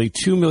taxes on nearly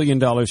 $2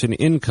 million in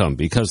income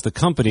because the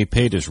company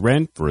paid his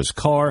rent for his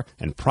car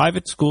and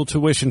private school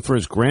tuition for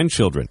his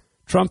grandchildren.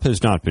 Trump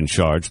has not been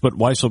charged, but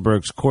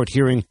Weisselberg's court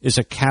hearing is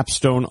a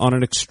capstone on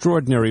an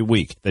extraordinary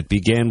week that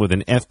began with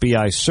an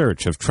FBI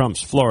search of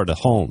Trump's Florida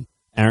home.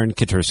 Aaron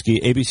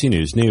Katursky, ABC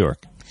News, New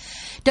York.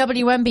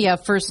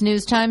 WNBF First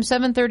News Time,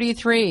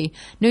 7:33.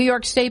 New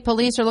York State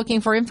Police are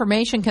looking for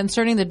information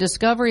concerning the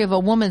discovery of a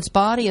woman's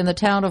body in the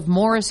town of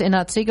Morris in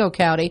Otsego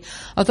County.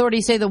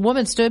 Authorities say the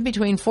woman stood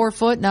between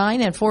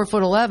 4'9" and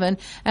 4'11"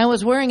 and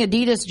was wearing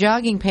Adidas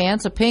jogging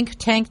pants, a pink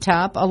tank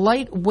top, a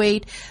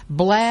lightweight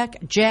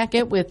black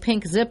jacket with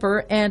pink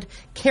zipper, and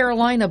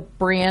Carolina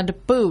brand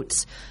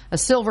boots. A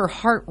silver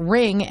heart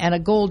ring and a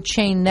gold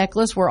chain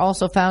necklace were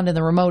also found in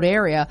the remote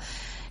area.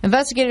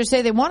 Investigators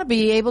say they want to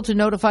be able to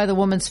notify the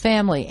woman's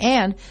family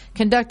and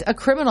conduct a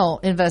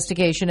criminal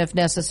investigation if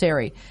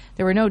necessary.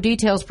 There were no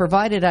details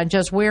provided on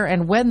just where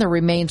and when the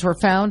remains were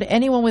found.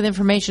 Anyone with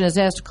information is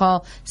asked to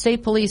call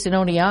State Police in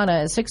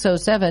Oneonta at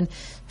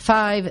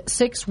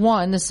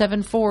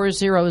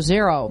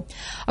 607-561-7400.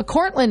 A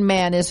Cortland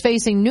man is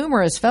facing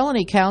numerous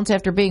felony counts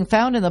after being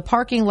found in the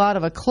parking lot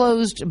of a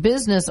closed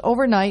business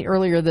overnight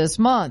earlier this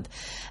month.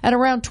 At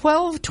around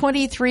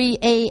 12:23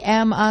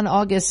 a.m. on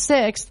August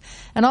 6th,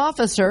 an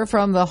officer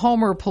from the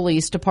Homer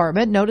Police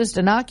Department noticed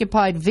an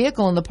occupied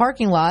vehicle in the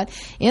parking lot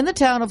in the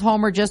town of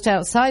Homer just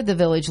outside the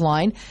village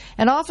line,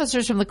 and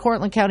officers from the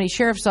Cortland County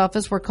Sheriff's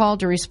Office were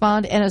called to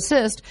respond and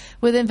assist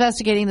with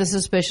investigating the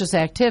suspicious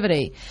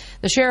activity.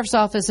 The Sheriff's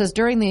Office says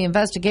during the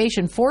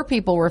investigation, 4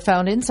 people were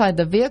found inside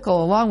the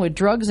vehicle along with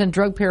drugs and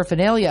drug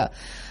paraphernalia.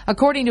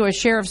 According to a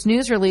sheriff's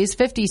news release,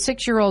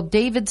 56-year-old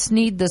David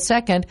Sneed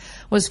II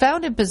was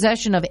found in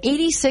possession of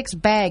 86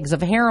 bags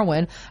of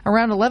heroin,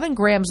 around 11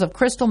 grams of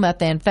crystal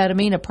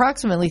methamphetamine,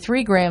 approximately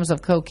 3 grams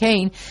of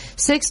cocaine,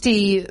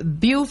 60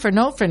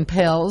 buprenorphine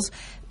pills,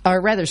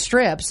 or rather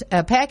strips,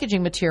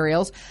 packaging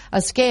materials,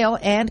 a scale,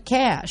 and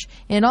cash.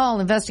 In all,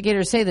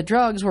 investigators say the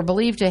drugs were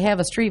believed to have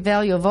a street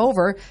value of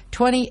over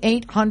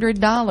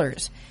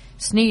 $2,800.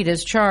 Sneed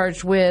is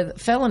charged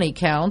with felony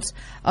counts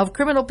of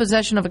criminal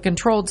possession of a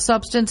controlled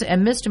substance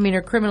and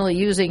misdemeanor criminally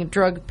using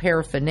drug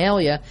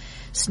paraphernalia.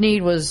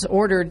 Sneed was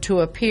ordered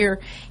to appear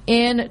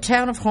in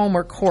Town of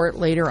Homer Court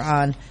later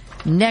on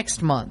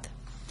next month.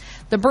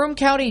 The Broome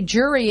County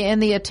jury in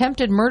the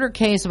attempted murder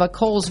case of a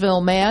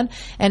Colesville man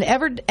and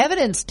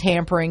evidence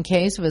tampering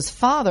case of his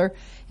father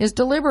is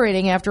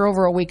deliberating after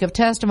over a week of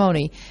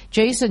testimony.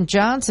 Jason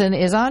Johnson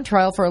is on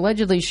trial for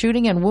allegedly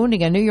shooting and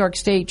wounding a New York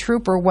State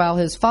trooper, while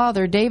his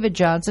father, David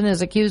Johnson,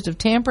 is accused of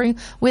tampering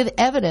with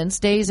evidence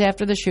days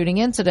after the shooting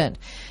incident.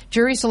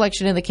 Jury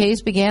selection in the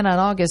case began on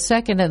August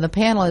 2nd, and the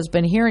panel has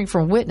been hearing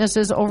from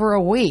witnesses over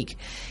a week,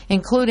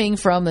 including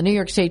from the New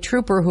York State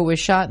trooper who was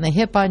shot in the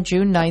hip on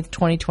June 9th,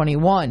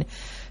 2021.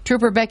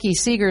 Trooper Becky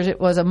Seegers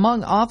was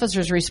among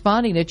officers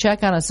responding to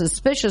check on a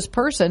suspicious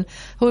person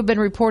who had been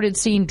reported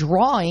seen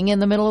drawing in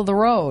the middle of the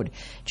road.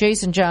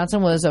 Jason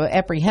Johnson was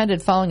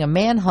apprehended following a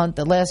manhunt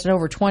that lasted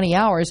over 20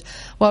 hours,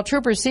 while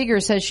Trooper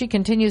Seegers says she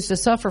continues to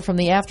suffer from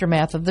the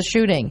aftermath of the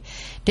shooting.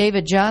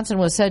 David Johnson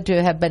was said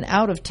to have been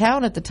out of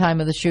town at the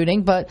time of the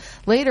shooting, but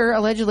later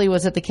allegedly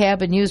was at the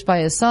cabin used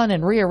by his son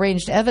and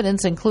rearranged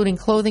evidence, including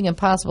clothing and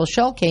possible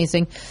shell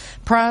casing,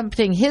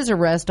 prompting his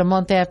arrest a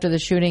month after the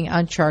shooting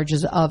on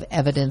charges of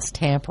evidence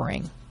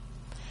tampering.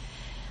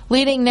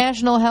 Leading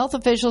national health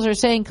officials are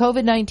saying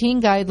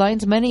COVID-19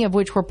 guidelines, many of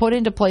which were put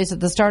into place at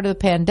the start of the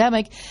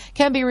pandemic,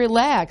 can be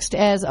relaxed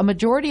as a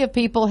majority of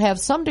people have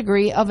some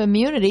degree of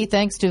immunity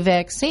thanks to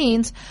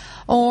vaccines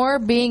or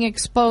being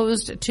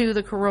exposed to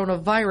the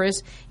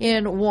coronavirus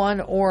in one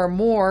or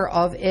more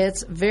of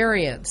its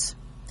variants.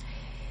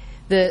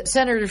 The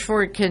Centers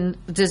for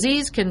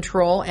Disease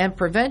Control and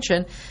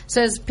Prevention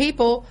says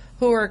people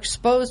who are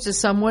exposed to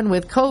someone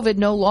with COVID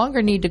no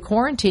longer need to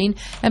quarantine,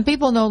 and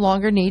people no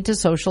longer need to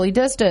socially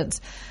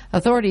distance.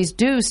 Authorities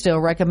do still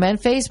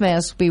recommend face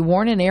masks be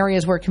worn in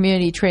areas where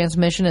community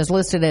transmission is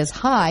listed as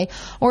high,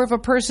 or if a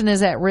person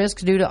is at risk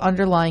due to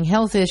underlying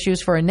health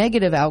issues for a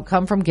negative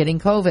outcome from getting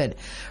COVID.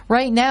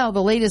 Right now,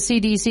 the latest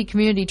CDC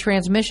community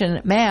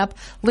transmission map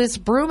lists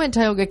Broome and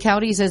Tioga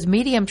counties as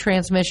medium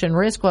transmission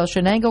risk, while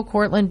Shenango,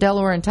 Cortland,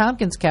 Delaware, and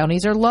Tompkins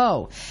counties are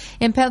low.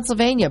 In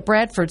Pennsylvania,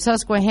 Bradford,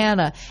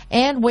 Susquehanna,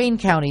 and Wayne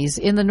counties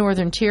in the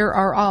northern tier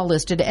are all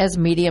listed as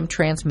medium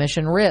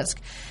transmission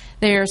risk.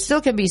 There still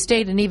can be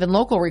state and even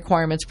local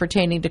requirements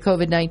pertaining to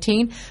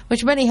COVID-19,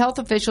 which many health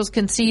officials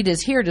concede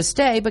is here to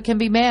stay but can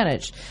be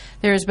managed.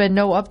 There has been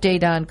no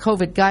update on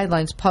COVID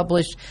guidelines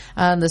published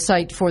on the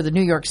site for the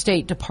New York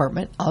State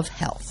Department of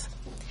Health.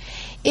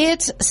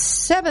 It's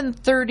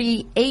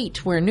 7:38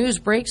 where news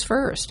breaks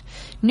first.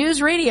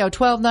 News Radio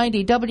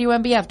 1290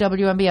 WNBF,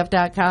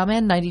 WNBF.com,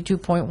 and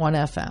 92.1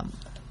 FM.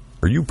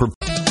 Are you prepared?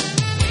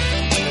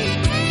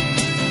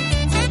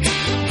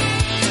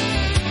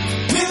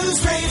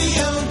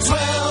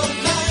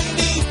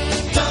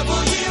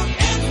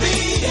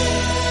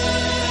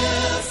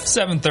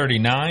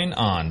 7:39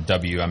 on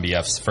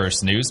WNBF's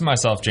First News.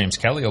 Myself, James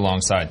Kelly,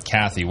 alongside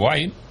Kathy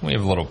Whyte. We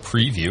have a little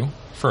preview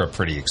for a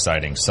pretty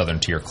exciting Southern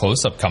Tier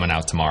close-up coming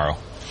out tomorrow.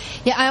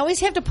 Yeah, I always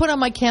have to put on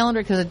my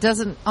calendar because it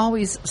doesn't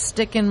always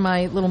stick in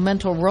my little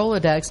mental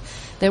Rolodex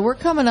that we're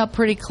coming up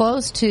pretty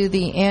close to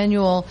the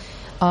annual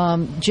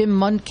Jim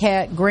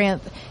Mudcat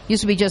Grant.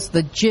 Used to be just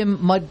the Jim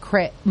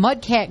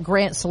Mudcat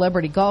Grant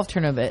Celebrity Golf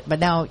Tournament, but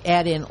now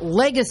add in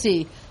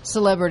Legacy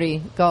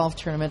Celebrity Golf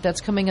Tournament. That's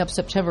coming up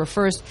September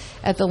 1st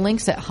at the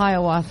links at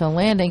Hiawatha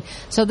Landing.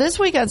 So this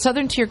week on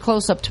Southern Tier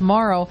Close-Up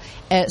tomorrow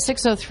at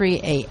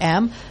 6:03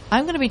 a.m.,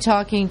 I'm going to be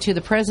talking to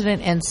the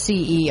president and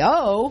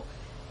CEO,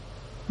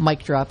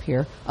 mic drop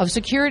here, of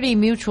Security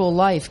Mutual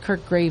Life,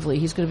 Kirk Gravely.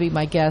 He's going to be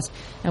my guest,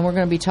 and we're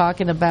going to be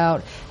talking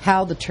about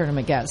how the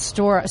tournament got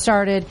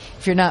started.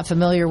 If you're not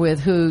familiar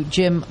with who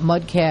Jim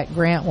Mudcat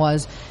Grant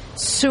was,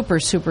 super,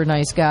 super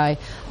nice guy.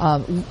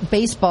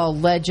 Baseball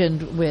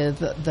legend with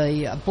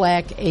the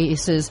Black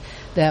Aces.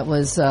 That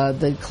was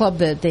the club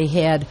that they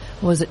had,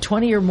 was it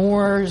 20 or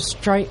more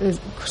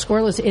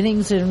scoreless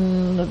innings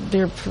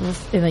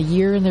in a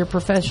year in their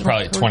professional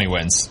Probably career? 20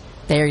 wins.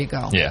 There you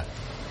go. Yeah.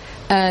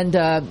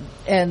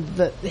 And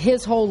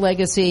his whole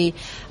legacy,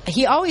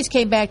 he always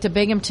came back to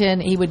Binghamton.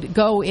 He would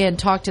go and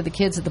talk to the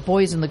kids at the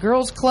Boys and the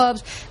Girls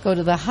Clubs, go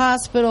to the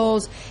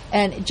hospitals,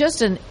 and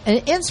just an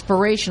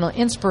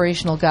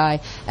inspirational guy.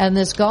 And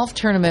this golf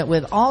tournament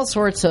with all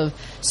sorts of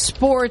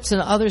sports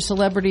and other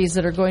celebrities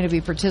that are going to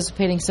be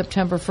participating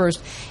September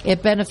 1st.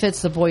 It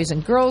benefits the Boys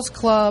and Girls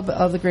Club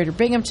of the Greater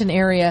Binghamton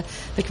area,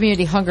 the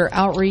Community Hunger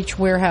Outreach,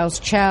 Warehouse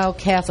Chow,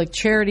 Catholic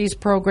Charities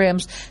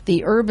programs,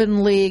 the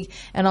Urban League,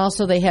 and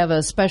also they have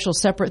a special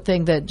separate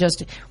thing that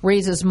just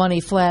raises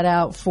money flat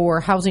out for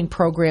housing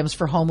programs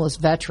for homeless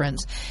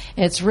veterans.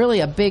 It's really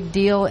a big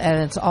deal,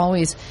 and it's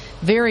always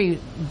very,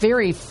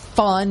 very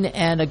fun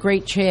and a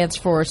great chance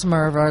for some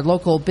of our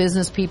local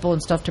business people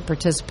and stuff to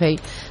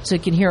participate. So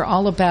you can hear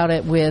all about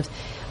it with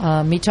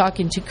me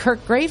talking to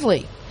Kirk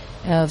Gravely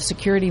of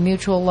Security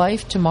Mutual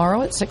Life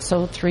tomorrow at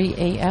 6:03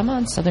 a.m.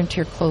 on Southern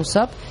Tier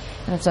Close-Up.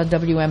 And it's on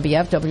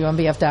WNBF,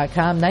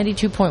 WNBF.com,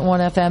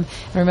 92.1 FM.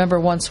 And remember,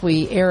 once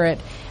we air it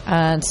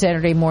on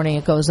Saturday morning,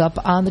 it goes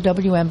up on the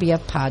WNBF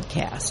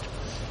podcast.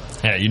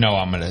 Yeah, you know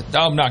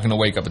I'm not gonna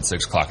wake up at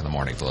 6 o'clock in the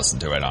morning to listen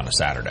to it on a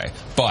Saturday.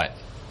 But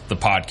the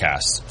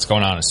podcast, it's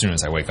going on as soon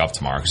as I wake up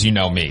tomorrow, because you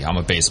know me, I'm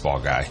a baseball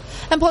guy.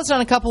 And plus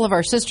on a couple of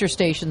our sister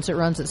stations, it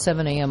runs at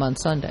 7 a.m. on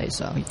Sunday.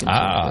 So you can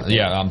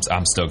yeah,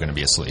 I'm still going to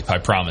be asleep. I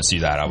promise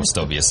you that. I will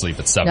still be asleep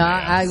at 7 a.m.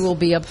 I will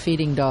be up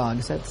feeding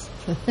dogs. That's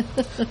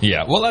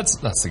yeah, well, that's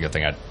the good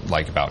thing I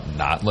like about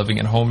not living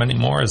at home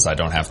anymore, is I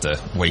don't have to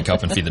wake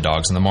up and feed the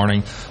dogs in the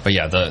morning. But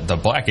yeah, the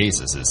Black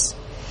Aces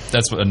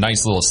that's a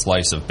nice little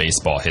slice of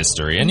baseball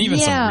history, and even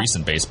some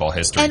recent baseball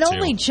history, and too.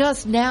 only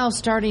just now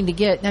starting to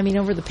get,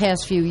 over the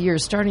past few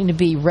years, starting to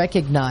be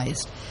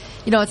recognized.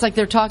 You know, it's like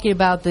they're talking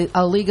about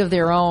a league of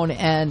their own,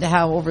 and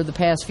how over the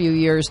past few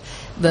years,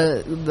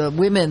 the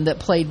women that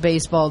played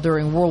baseball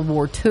during World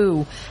War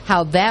II,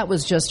 how that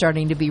was just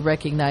starting to be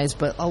recognized,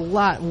 but a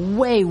lot,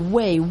 way,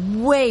 way,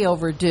 way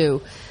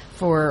overdue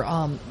for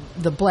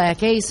the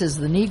Black Aces,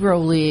 the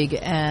Negro League,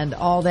 and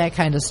all that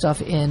kind of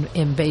stuff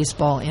in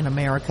baseball in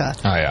America.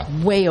 Oh,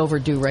 yeah. Way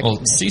overdue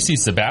recognition. Well, CC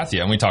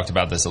Sabathia, and we talked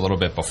about this a little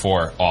bit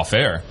before off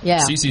air. Yeah.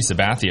 CC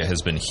Sabathia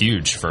has been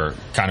huge for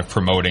kind of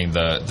promoting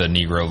the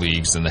Negro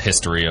Leagues and the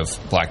history of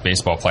black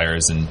baseball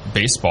players in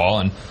baseball,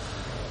 and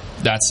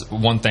that's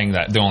one thing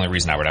that the only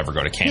reason I would ever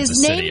go to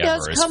Kansas City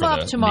ever is for the Negro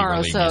League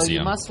Museum. His name does come up tomorrow, so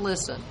you must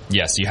listen.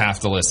 Yes, you have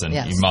to listen.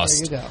 Yes, you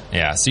must. there you go.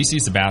 Yeah, CC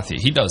Sabathia,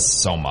 he does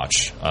so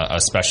much,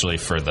 especially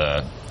for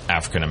the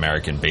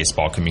African-American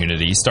baseball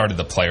community. He started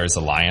the Players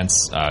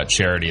Alliance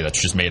charity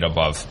that's just made up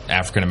of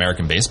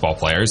African-American baseball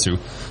players who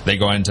they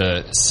go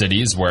into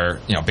cities where,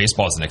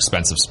 baseball is an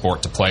expensive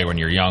sport to play when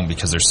you're young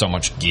because there's so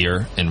much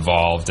gear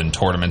involved, and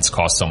tournaments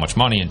cost so much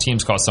money and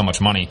teams cost so much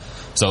money.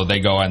 So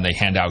they go and they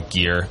hand out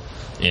gear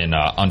in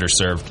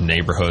underserved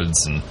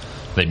neighborhoods, and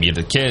they meet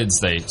the kids,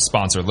 they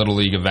sponsor Little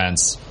League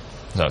events,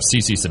 So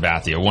CC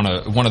Sabathia,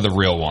 one of the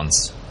real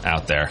ones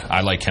out there.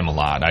 I like him a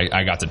lot.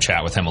 I got to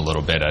chat with him a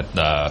little bit at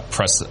the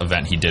press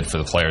event he did for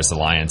the Players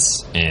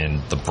Alliance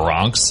in the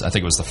Bronx. I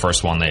think it was the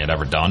first one they had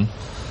ever done.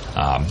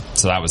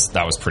 So that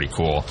was pretty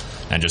cool,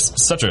 and just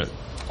such a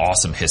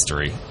awesome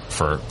history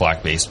for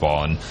black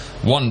baseball. And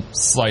one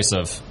slice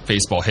of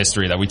baseball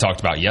history that we talked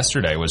about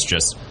yesterday was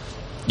just,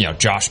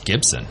 Josh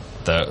Gibson,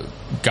 the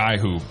guy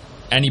who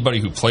anybody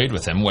who played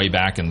with him way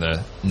back in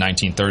the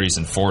 1930s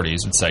and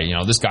 40s would say,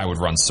 this guy would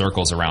run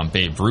circles around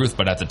Babe Ruth,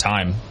 but at the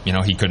time,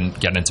 he couldn't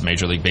get into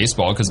Major League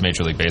Baseball because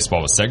Major League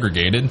Baseball was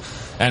segregated,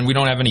 and we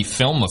don't have any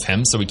film of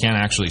him, so we can't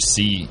actually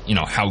see,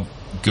 how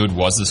good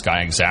was this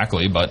guy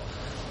exactly, but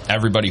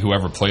everybody who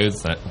ever played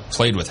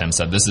with him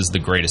said this is the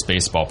greatest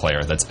baseball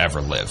player that's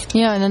ever lived.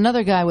 Yeah, and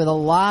another guy with a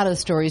lot of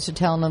stories to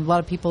tell, and a lot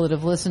of people that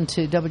have listened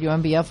to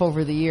WNBF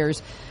over the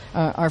years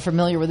are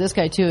familiar with this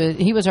guy, too.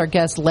 He was our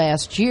guest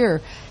last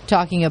year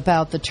talking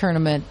about the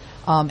tournament.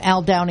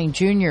 Al Downing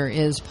Jr.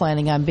 is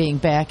planning on being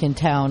back in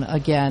town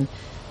again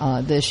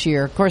this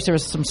year. Of course, there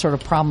was some sort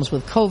of problems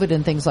with COVID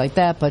and things like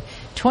that, but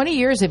 20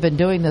 years they've been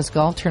doing this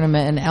golf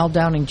tournament, and Al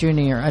Downing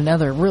Jr.,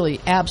 another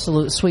really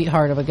absolute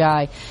sweetheart of a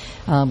guy.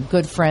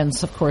 Good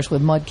friends, of course,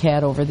 with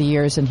Mudcat over the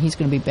years, and he's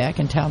going to be back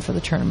in town for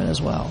the tournament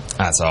as well.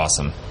 That's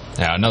awesome.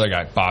 Yeah, another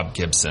guy, Bob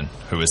Gibson,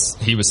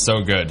 he was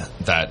so good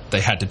that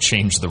they had to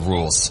change the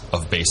rules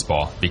of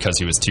baseball because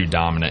he was too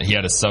dominant. He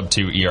had a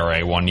sub-2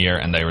 ERA one year,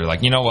 and they were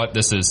like, you know what,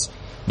 this is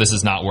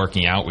not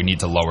working out. We need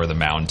to lower the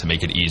mound to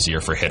make it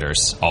easier for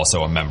hitters. Also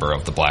a member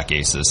of the Black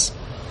Aces.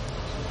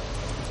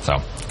 So,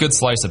 good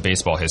slice of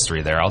baseball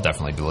history there. I'll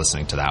definitely be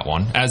listening to that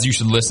one. As you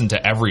should listen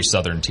to every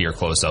Southern Tier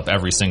Close-Up,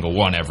 every single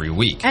one, every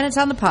week. And it's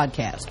on the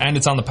podcast.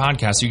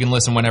 So you can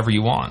listen whenever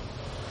you want.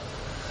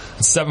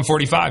 It's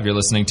 7:45. You're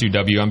listening to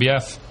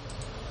WNBF.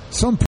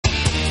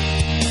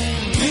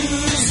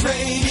 News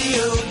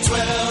Radio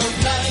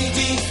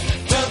 1290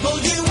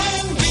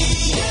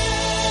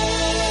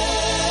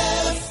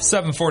 WNBF.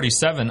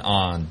 7:47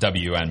 on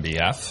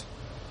WNBF.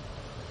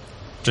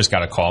 Just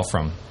got a call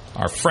from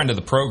our friend of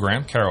the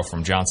program, Carol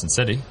from Johnson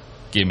City.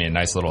 Gave me a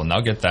nice little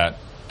nugget that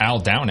Al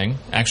Downing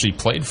actually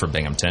played for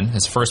Binghamton.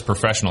 His first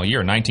professional year,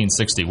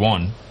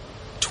 1961.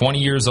 20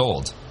 years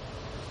old.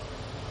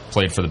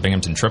 Played for the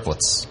Binghamton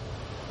Triplets.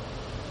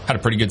 Had a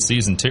pretty good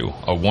season, too.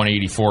 A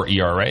 184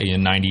 ERA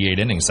in 98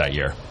 innings that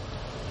year.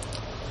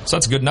 So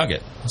that's a good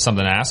nugget.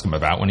 Something to ask him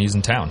about when he's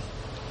in town.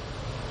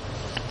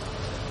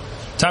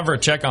 Time for a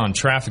check on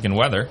traffic and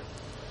weather.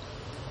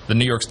 The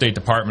New York State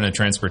Department of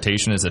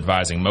Transportation is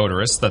advising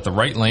motorists that the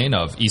right lane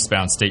of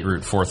eastbound State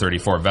Route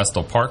 434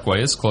 Vestal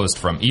Parkway is closed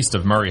from east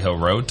of Murray Hill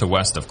Road to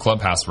west of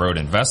Clubhouse Road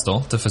in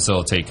Vestal to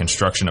facilitate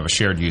construction of a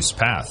shared-use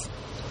path.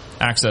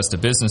 Access to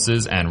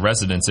businesses and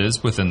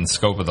residences within the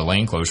scope of the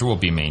lane closure will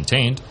be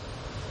maintained,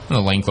 and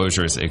the lane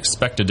closure is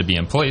expected to be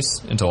in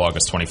place until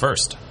August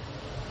 21st.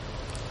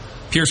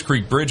 Pierce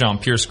Creek Bridge on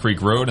Pierce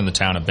Creek Road in the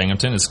town of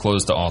Binghamton is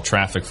closed to all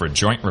traffic for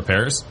joint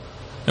repairs.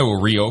 It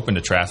will reopen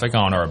to traffic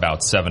on or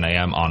about 7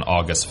 a.m. on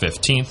August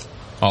 15th.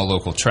 All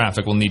local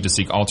traffic will need to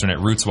seek alternate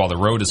routes while the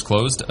road is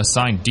closed. A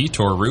signed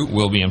detour route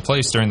will be in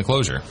place during the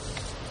closure.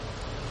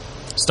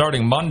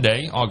 Starting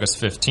Monday,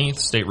 August 15th,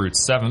 State Route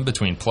 7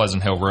 between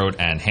Pleasant Hill Road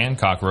and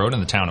Hancock Road in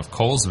the town of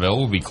Colesville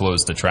will be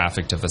closed to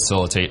traffic to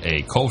facilitate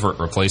a culvert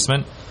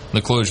replacement.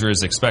 The closure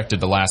is expected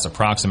to last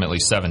approximately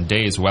 7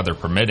 days, weather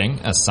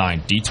permitting. A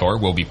signed detour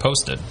will be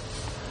posted.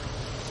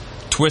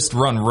 Twist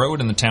Run Road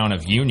in the town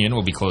of Union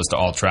will be closed to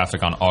all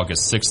traffic on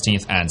August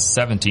 16th and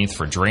 17th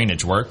for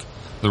drainage work.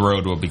 The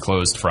road will be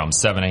closed from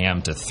 7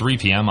 a.m. to 3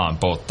 p.m. on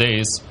both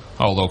days.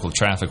 All local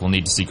traffic will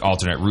need to seek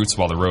alternate routes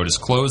while the road is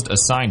closed. A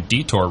signed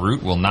detour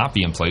route will not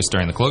be in place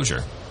during the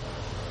closure.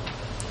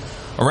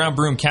 Around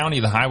Broome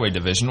County, the Highway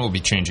Division will be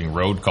changing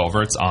road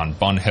culverts on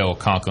Bun Hill,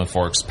 Conklin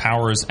Forks,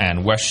 Powers,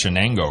 and West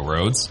Shenango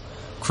roads.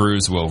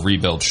 Crews will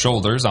rebuild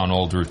shoulders on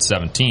Old Route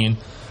 17.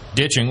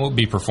 Ditching will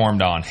be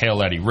performed on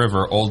Hale Eddy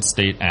River, Old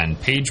State, and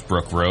Page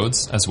Brook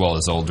roads, as well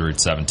as Old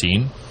Route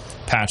 17.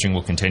 Patching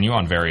will continue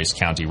on various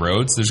county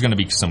roads. There's going to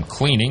be some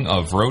cleaning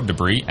of road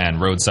debris and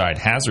roadside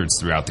hazards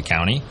throughout the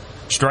county.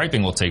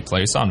 Striping will take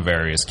place on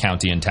various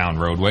county and town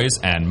roadways,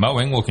 and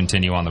mowing will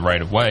continue on the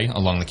right-of-way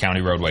along the county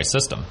roadway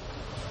system.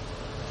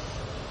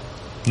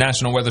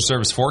 National Weather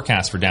Service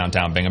forecast for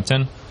downtown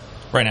Binghamton.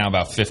 Right now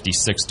about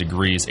 56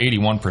 degrees,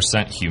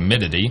 81%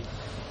 humidity.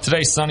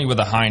 Today sunny with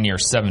a high near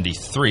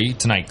 73.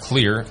 Tonight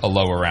clear, a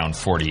low around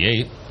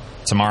 48.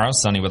 Tomorrow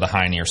sunny with a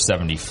high near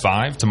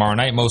 75. Tomorrow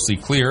night mostly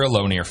clear, a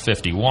low near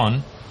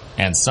 51.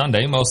 And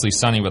Sunday mostly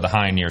sunny with a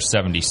high near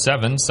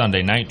 77.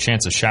 Sunday night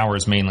chance of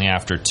showers mainly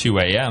after 2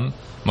 a.m.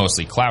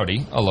 Mostly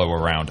cloudy, a low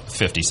around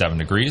 57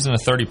 degrees, and a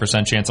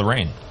 30% chance of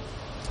rain.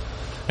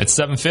 It's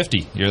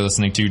 7:50. You're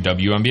listening to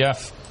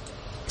WNBF.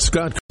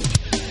 Scott.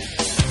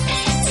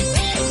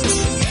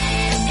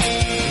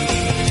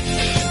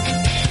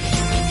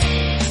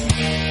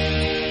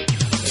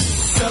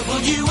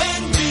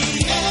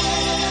 WNBF.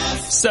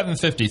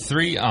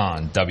 7:53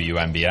 on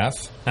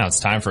WNBF. Now it's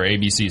time for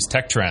ABC's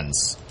Tech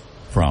Trends.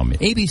 From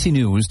ABC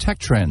News Tech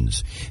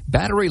Trends.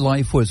 Battery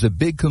life was a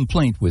big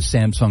complaint with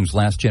Samsung's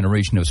last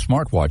generation of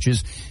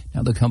smartwatches.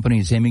 Now the company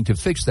is aiming to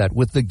fix that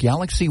with the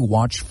Galaxy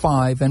Watch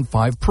 5 and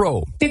 5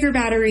 Pro. Bigger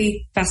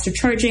battery, faster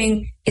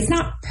charging. It's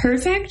not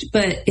perfect,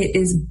 but it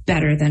is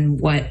better than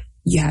what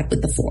you had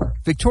with the 4.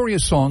 Victoria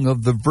Song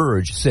of The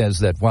Verge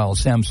says that while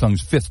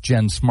Samsung's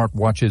 5th-gen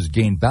smartwatches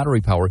gain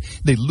battery power,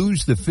 they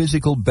lose the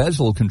physical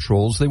bezel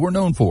controls they were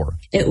known for.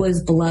 It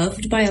was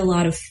beloved by a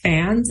lot of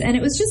fans, and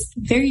it was just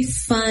very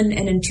fun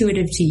and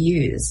intuitive to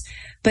use.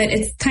 But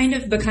it's kind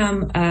of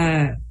become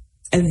a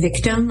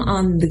victim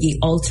on the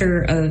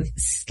altar of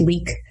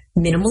sleek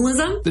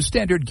minimalism. The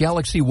standard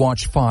Galaxy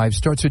Watch 5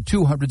 starts at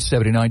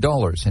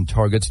 $279 and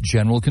targets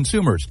general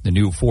consumers. The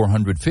new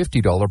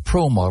 $450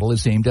 Pro model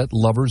is aimed at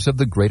lovers of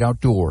the great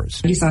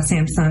outdoors. You saw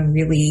Samsung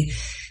really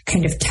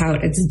kind of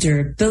tout its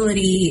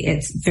durability,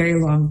 its very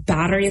long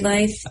battery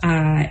life,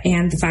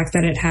 and the fact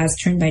that it has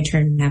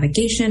turn-by-turn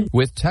navigation.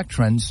 With Tech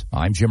Trends,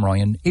 I'm Jim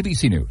Ryan,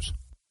 ABC News.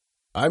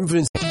 I'm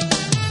Vince.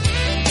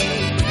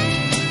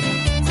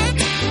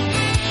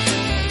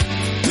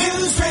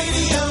 News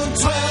Radio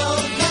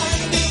 1290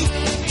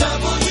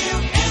 WNBF.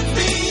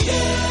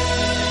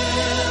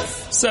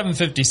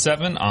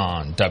 7:57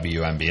 on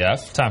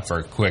WNBF. Time for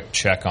a quick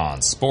check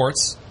on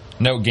sports.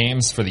 No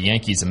games for the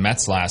Yankees and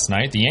Mets last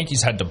night. The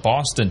Yankees head to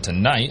Boston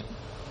tonight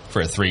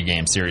for a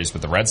 3-game series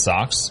with the Red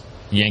Sox.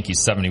 The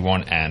Yankees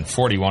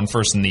 71-41,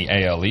 first in the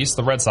AL East.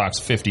 The Red Sox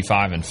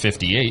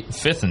 55-58,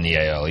 fifth in the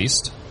AL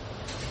East.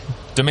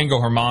 Domingo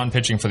Germán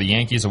pitching for the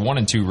Yankees, a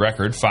 1-2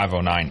 record,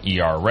 5.09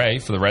 ERA.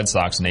 For the Red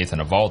Sox, Nathan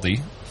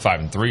Eovaldi,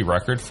 5-3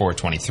 record,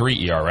 4.23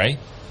 ERA.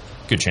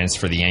 Good chance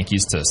for the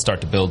Yankees to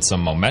start to build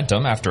some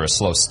momentum after a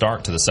slow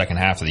start to the second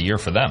half of the year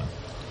for them.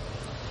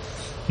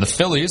 The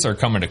Phillies are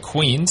coming to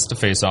Queens to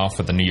face off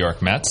with the New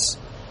York Mets.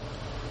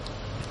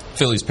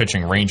 Phillies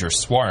pitching Ranger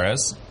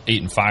Suarez,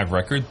 8-5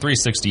 record,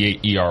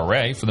 3.68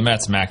 ERA. For the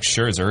Mets, Max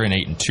Scherzer, an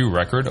 8-2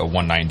 record, a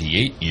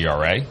 1.98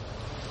 ERA.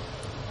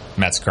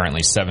 Mets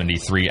currently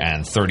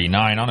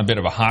 73-39, on a bit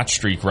of a hot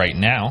streak right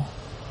now.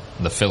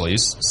 The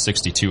Phillies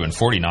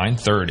 62-49,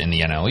 third in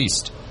the NL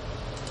East.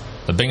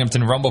 The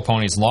Binghamton Rumble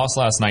Ponies lost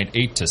last night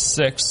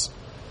 8-6.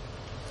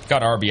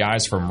 Got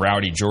RBIs from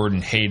Rowdy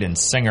Jordan, Hayden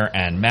Singer,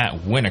 and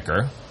Matt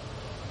Winokur.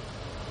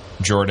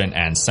 Jordan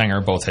and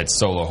Singer both hit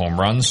solo home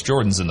runs.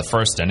 Jordan's in the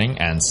first inning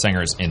and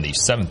Singer's in the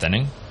 7th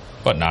inning,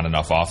 but not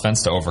enough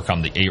offense to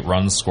overcome the 8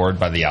 runs scored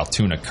by the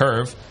Altoona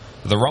Curve.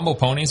 The Rumble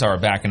Ponies are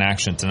back in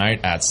action tonight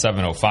at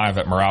 7:05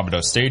 at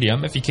Mirabito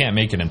Stadium. If you can't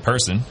make it in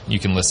person, you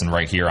can listen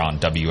right here on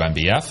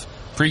WNBF.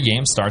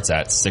 Pre-game starts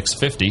at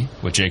 6:50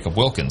 with Jacob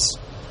Wilkins.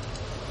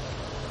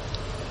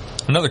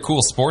 Another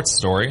cool sports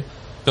story.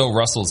 Bill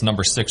Russell's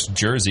number 6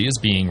 jersey is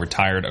being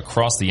retired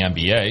across the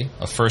NBA,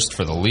 a first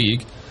for the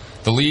league.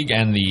 The league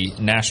and the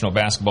National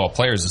Basketball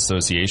Players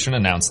Association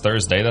announced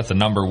Thursday that the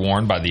number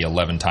worn by the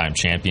 11-time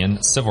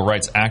champion, civil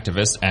rights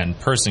activist, and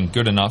person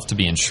good enough to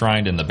be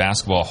enshrined in the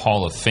Basketball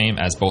Hall of Fame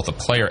as both a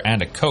player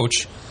and a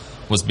coach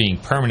was being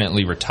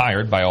permanently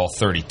retired by all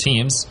 30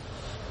 teams.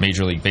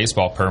 Major League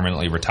Baseball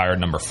permanently retired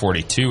number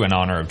 42 in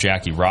honor of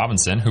Jackie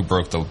Robinson, who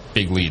broke the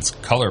big league's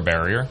color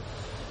barrier.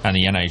 And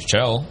the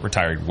NHL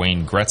retired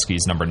Wayne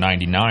Gretzky's number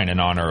 99 in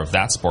honor of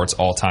that sport's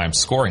all-time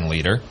scoring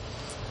leader.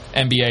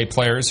 NBA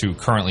players who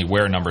currently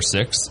wear number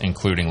 6,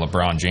 including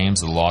LeBron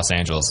James of the Los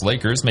Angeles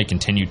Lakers, may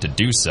continue to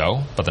do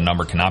so, but the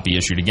number cannot be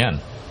issued again.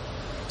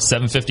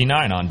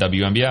 7:59 on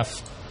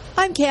WNBF.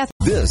 I'm Kathy.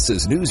 This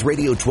is News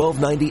Radio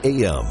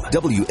 1290 AM,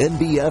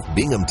 WNBF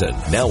Binghamton.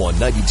 Now on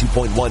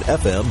 92.1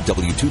 FM,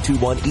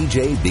 W221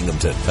 EJ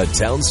Binghamton, a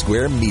Town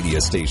Square media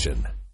station.